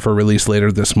Kids, is set for release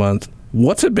later this month.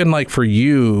 What's it been like for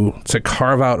you to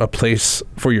carve out a place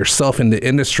for yourself in the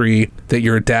industry that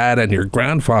your dad and your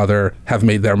grandfather have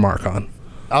made their mark on?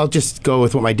 I'll just go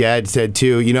with what my dad said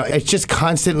too. You know, it's just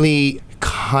constantly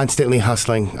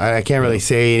hustling. I can't really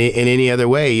say it in any other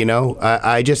way, you know.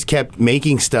 I just kept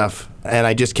making stuff, and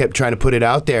I just kept trying to put it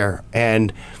out there.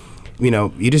 And, you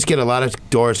know, you just get a lot of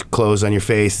doors closed on your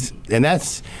face. And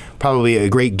that's probably a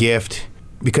great gift,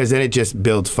 because then it just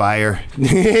builds fire.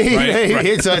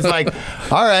 Right. So it's like,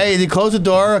 all right, you close the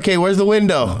door. Okay, where's the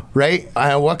window, right?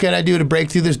 What can I do to break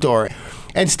through this door?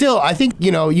 And still, I think, you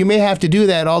know, you may have to do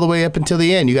that all the way up until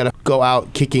the end. You got to go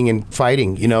out kicking and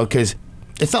fighting, you know, because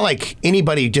it's not like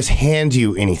anybody just hands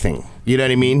you anything. You know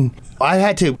what I mean? I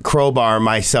had to crowbar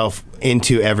myself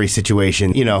into every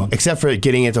situation, you know, except for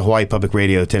getting into Hawaii Public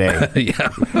Radio today. Yeah.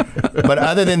 But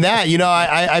other than that, you know,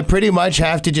 I pretty much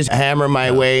have to just hammer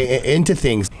my way into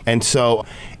things. And so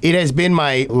it has been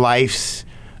my life's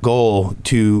goal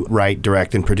to write,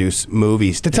 direct, and produce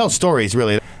movies, to tell stories,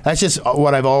 really. That's just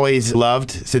what I've always loved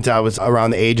since I was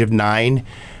around the age of 9.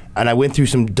 And I went through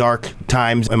some dark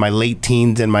times in my late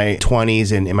teens and my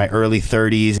 20s and in my early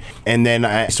 30s. And then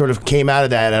I sort of came out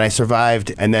of that and I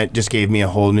survived. And that just gave me a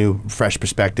whole new, fresh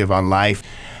perspective on life.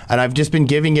 And I've just been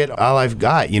giving it all I've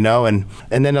got, you know. And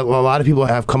then a lot of people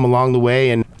have come along the way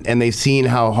and they've seen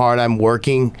how hard I'm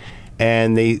working.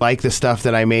 And they like the stuff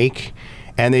that I make.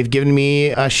 And they've given me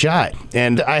a shot.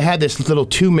 And I had this little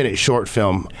 2-minute short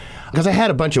film because I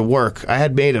had a bunch of work. I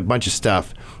had made a bunch of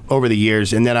stuff over the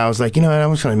years, and then I was like, you know what,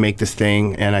 I'm just going to make this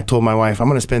thing. And I told my wife, I'm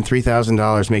going to spend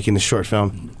 $3,000 making this short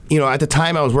film. You know, at the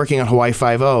time I was working on Hawaii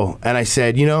Five-0, and I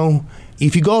said, you know,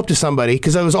 if you go up to somebody,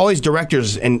 because I was always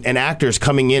directors and actors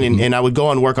coming in, and I would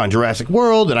go and work on Jurassic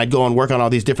World, and I'd go and work on all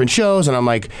these different shows, and I'm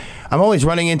like, I'm always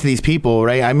running into these people,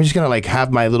 right? I'm just going to like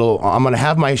have I'm going to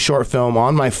have my short film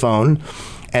on my phone.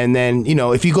 And then, you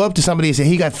know, if you go up to somebody and say,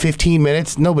 he got 15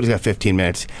 minutes, nobody's got 15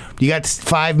 minutes. You got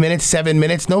 5 minutes, 7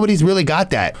 minutes, nobody's really got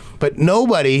that. But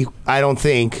nobody, I don't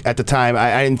think, at the time,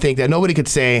 I didn't think that nobody could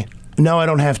say, no, I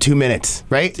don't have 2 minutes,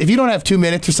 right? If you don't have 2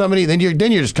 minutes for somebody, then you're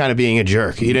just kind of being a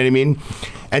jerk, you know what I mean?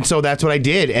 And so that's what I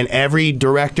did. And every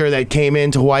director that came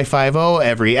into Hawaii Five-0,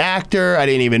 every actor, I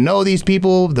didn't even know these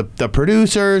people, the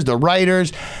producers, the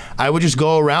writers, I would just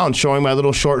go around showing my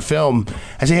little short film.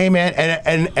 I say, hey man,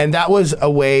 and that was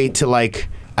a way to like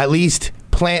at least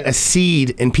plant a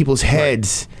seed in people's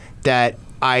heads that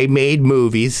I made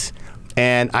movies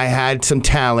and I had some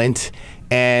talent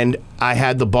and I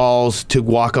had the balls to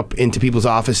walk up into people's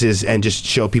offices and just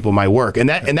show people my work. And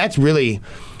that's really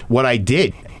what I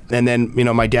did. And then, you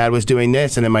know, my dad was doing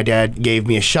this, and then my dad gave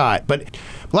me a shot. But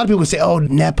a lot of people say, oh,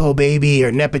 Nepo baby,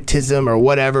 or nepotism, or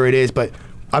whatever it is. But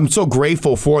I'm so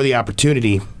grateful for the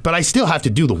opportunity. But I still have to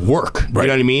do the work. Right. You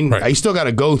know what I mean? Right. I still got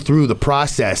to go through the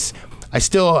process. I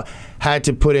still had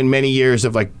to put in many years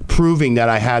of like proving that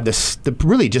I had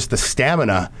really just the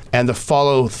stamina and the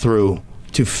follow through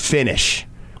to finish.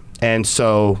 And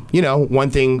so, you know,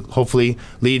 one thing hopefully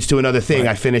leads to another thing.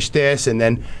 Right. I finished this, and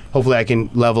then hopefully I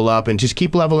can level up and just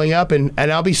keep leveling up, and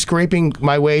I'll be scraping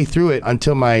my way through it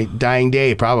until my dying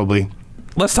day, probably.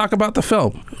 Let's talk about the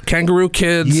film, Kangaroo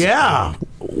Kids. Yeah.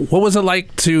 What was it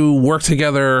like to work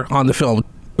together on the film?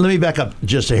 Let me back up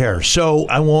just a hair. So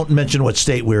I won't mention what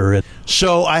state we were in.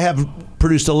 So I have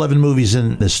produced 11 movies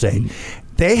in this state.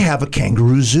 They have a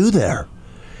kangaroo zoo there.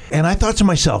 And I thought to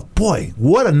myself, boy,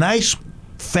 what a nice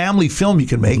family film you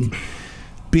can make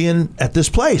being at this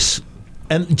place.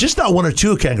 And just not one or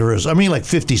two kangaroos. I mean like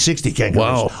 50, 60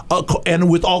 kangaroos. Wow. And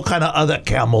with all kind of other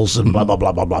camels and blah, blah,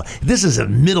 blah, blah, blah. This is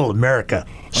in middle America.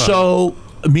 So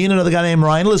me and another guy named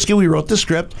Ryan Liskey, we wrote the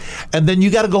script. And then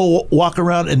you got to go walk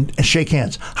around and shake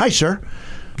hands. Hi, sir.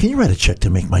 Can you write a check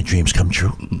to make my dreams come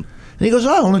true? And he goes,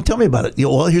 oh, tell me about it.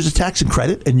 Well, here's a tax and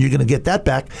credit, and you're going to get that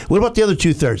back. What about the other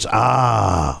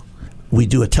 2/3? We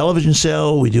do a television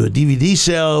sale, we do a DVD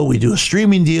sale, we do a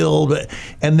streaming deal,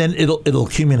 and then it'll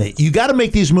accumulate. You got to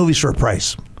make these movies for a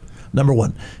price, number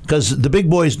one, because the big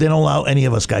boys, they don't allow any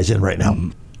of us guys in right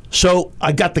now. So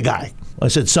I got the guy. I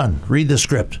said, son, read the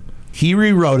script. He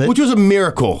rewrote it. Which was a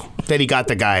miracle that he got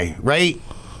the guy, right?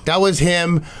 That was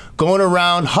him going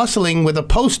around hustling with a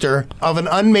poster of an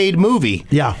unmade movie.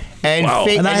 Yeah. And, wow.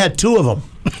 And I had 2 of them.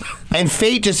 And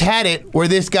fate just had it where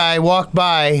this guy walked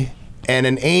by and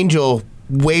an angel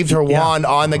waved her wand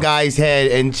on the guy's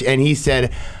head, and he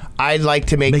said, I'd like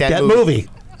to make that movie.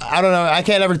 I don't know. I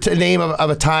can't ever name of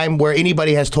a time where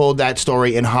anybody has told that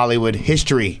story in Hollywood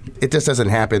history. It just doesn't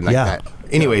happen like that.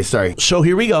 Anyway, sorry. So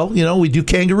here we go. We do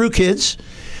Kangaroo Kids,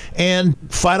 and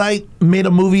Fight made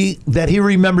a movie that he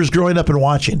remembers growing up and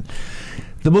watching.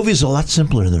 The movie's a lot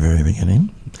simpler in the very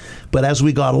beginning, but as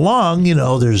we got along,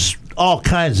 there's all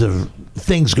kinds of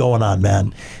things going on,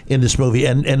 man, in this movie,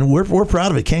 and we're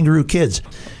proud of it. Kangaroo Kids.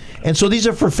 And so these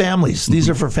are for families. These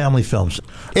are for family films.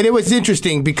 And it was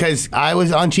interesting because I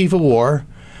was on Chief of War,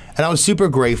 and I was super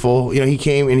grateful. He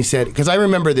came and he said, because I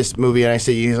remember this movie, and I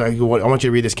said, he's like, I want you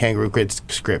to read this Kangaroo Kids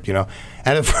script, And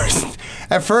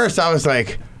at first I was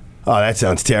like, oh, that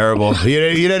sounds terrible.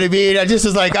 You know what I mean? I just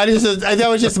was like, that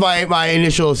was just my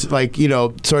initial,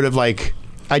 sort of like,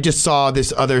 I just saw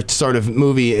this other sort of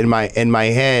movie in my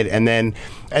head, and then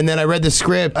I read the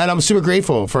script, and I'm super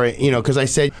grateful for it, because I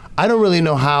said, I don't really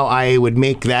know how I would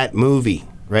make that movie,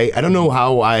 right? I don't know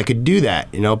how I could do that,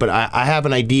 but I have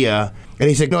an idea. And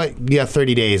he said, no, you have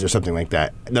 30 days or something like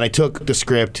that. And then I took the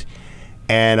script,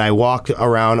 and I walked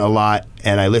around a lot,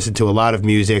 and I listened to a lot of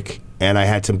music, and I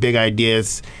had some big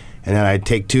ideas, and then I'd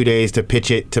take 2 days to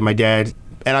pitch it to my dad.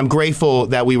 And I'm grateful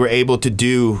that we were able to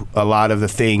do a lot of the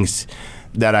things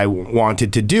that I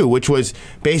wanted to do, which was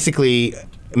basically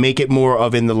make it more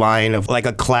of in the line of like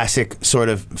a classic sort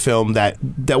of film that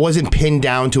wasn't pinned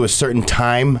down to a certain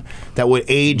time, that would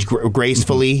age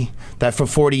gracefully, that for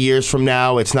 40 years from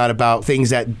now, it's not about things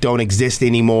that don't exist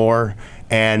anymore.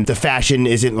 And the fashion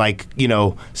isn't like,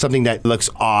 something that looks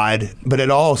odd, but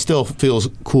it all still feels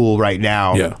cool right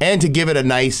now. Yeah. And to give it a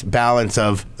nice balance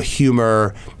of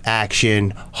humor,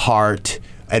 action, heart,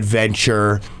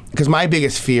 adventure. Because my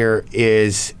biggest fear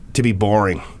is to be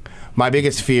boring. My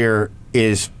biggest fear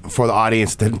is for the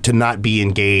audience to not be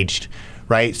engaged,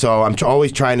 right? So I'm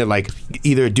always trying to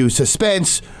either do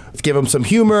suspense, give them some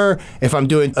humor. If I'm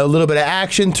doing a little bit of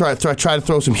action, try to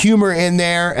throw some humor in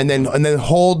there, and then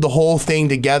hold the whole thing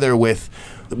together with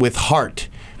heart.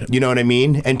 You know what I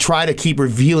mean? And try to keep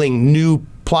revealing new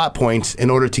plot points in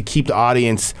order to keep the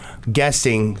audience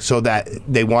guessing, so that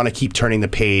they want to keep turning the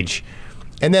page.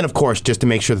 And then, of course, just to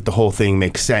make sure that the whole thing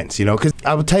makes sense, because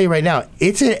I will tell you right now,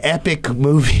 it's an epic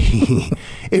movie.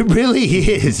 It really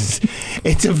is.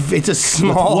 It's a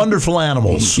small... With wonderful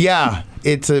animals. Yeah.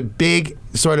 It's a big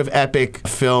sort of epic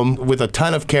film with a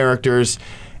ton of characters,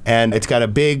 and it's got a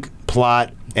big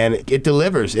plot, and it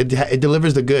delivers. It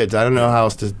delivers the goods. I don't know how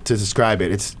else to describe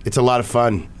it. It's a lot of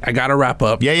fun. I got to wrap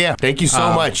up. Yeah. Thank you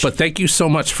so much. But thank you so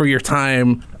much for your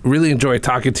time. Really enjoyed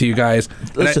talking to you guys.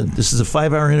 Listen, this is a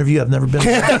 5-hour interview. I've never been.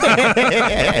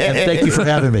 And thank you for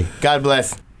having me. God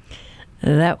bless.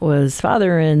 That was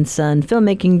father and son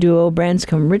filmmaking duo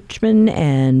Branscombe Richmond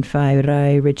and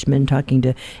Whairai Richmond talking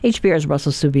to HPR's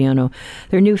Russell Subiono.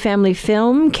 Their new family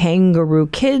film, Kangaroo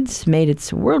Kids, made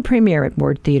its world premiere at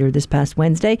Ward Theatre this past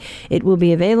Wednesday. It will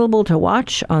be available to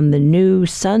watch on the new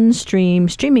Sunstream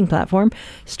streaming platform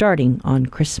starting on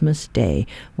Christmas Day.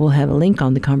 We'll have a link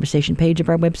on the conversation page of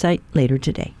our website later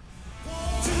today.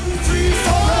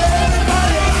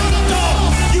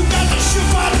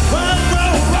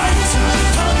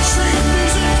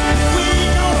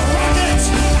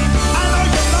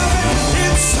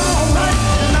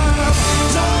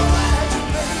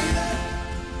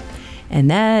 And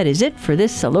that is it for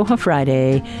this Aloha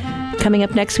Friday. Coming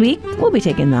up next week, we'll be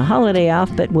taking the holiday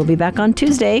off, but we'll be back on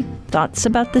Tuesday. Thoughts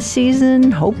about the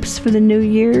season, hopes for the new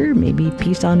year, maybe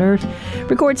peace on earth.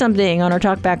 Record something on our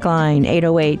Talkback line,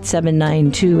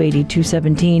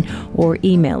 808-792-8217, or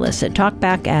email us at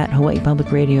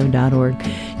talkback@hawaiipublicradio.org.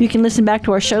 You can listen back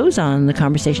to our shows on the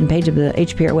conversation page of the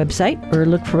HPR website, or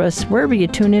look for us wherever you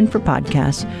tune in for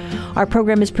podcasts. Our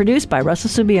program is produced by Russell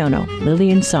Subiono,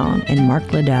 Lillian Song, and Mark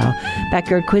Ladow.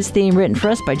 Backyard Quiz theme written for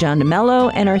us by John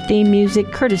DeMello, and our theme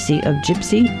music courtesy of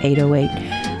Gypsy 808.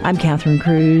 I'm Catherine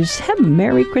Cruz. Have a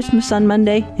Merry Christmas on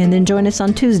Monday, and then join us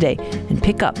on Tuesday and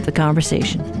pick up the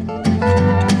conversation.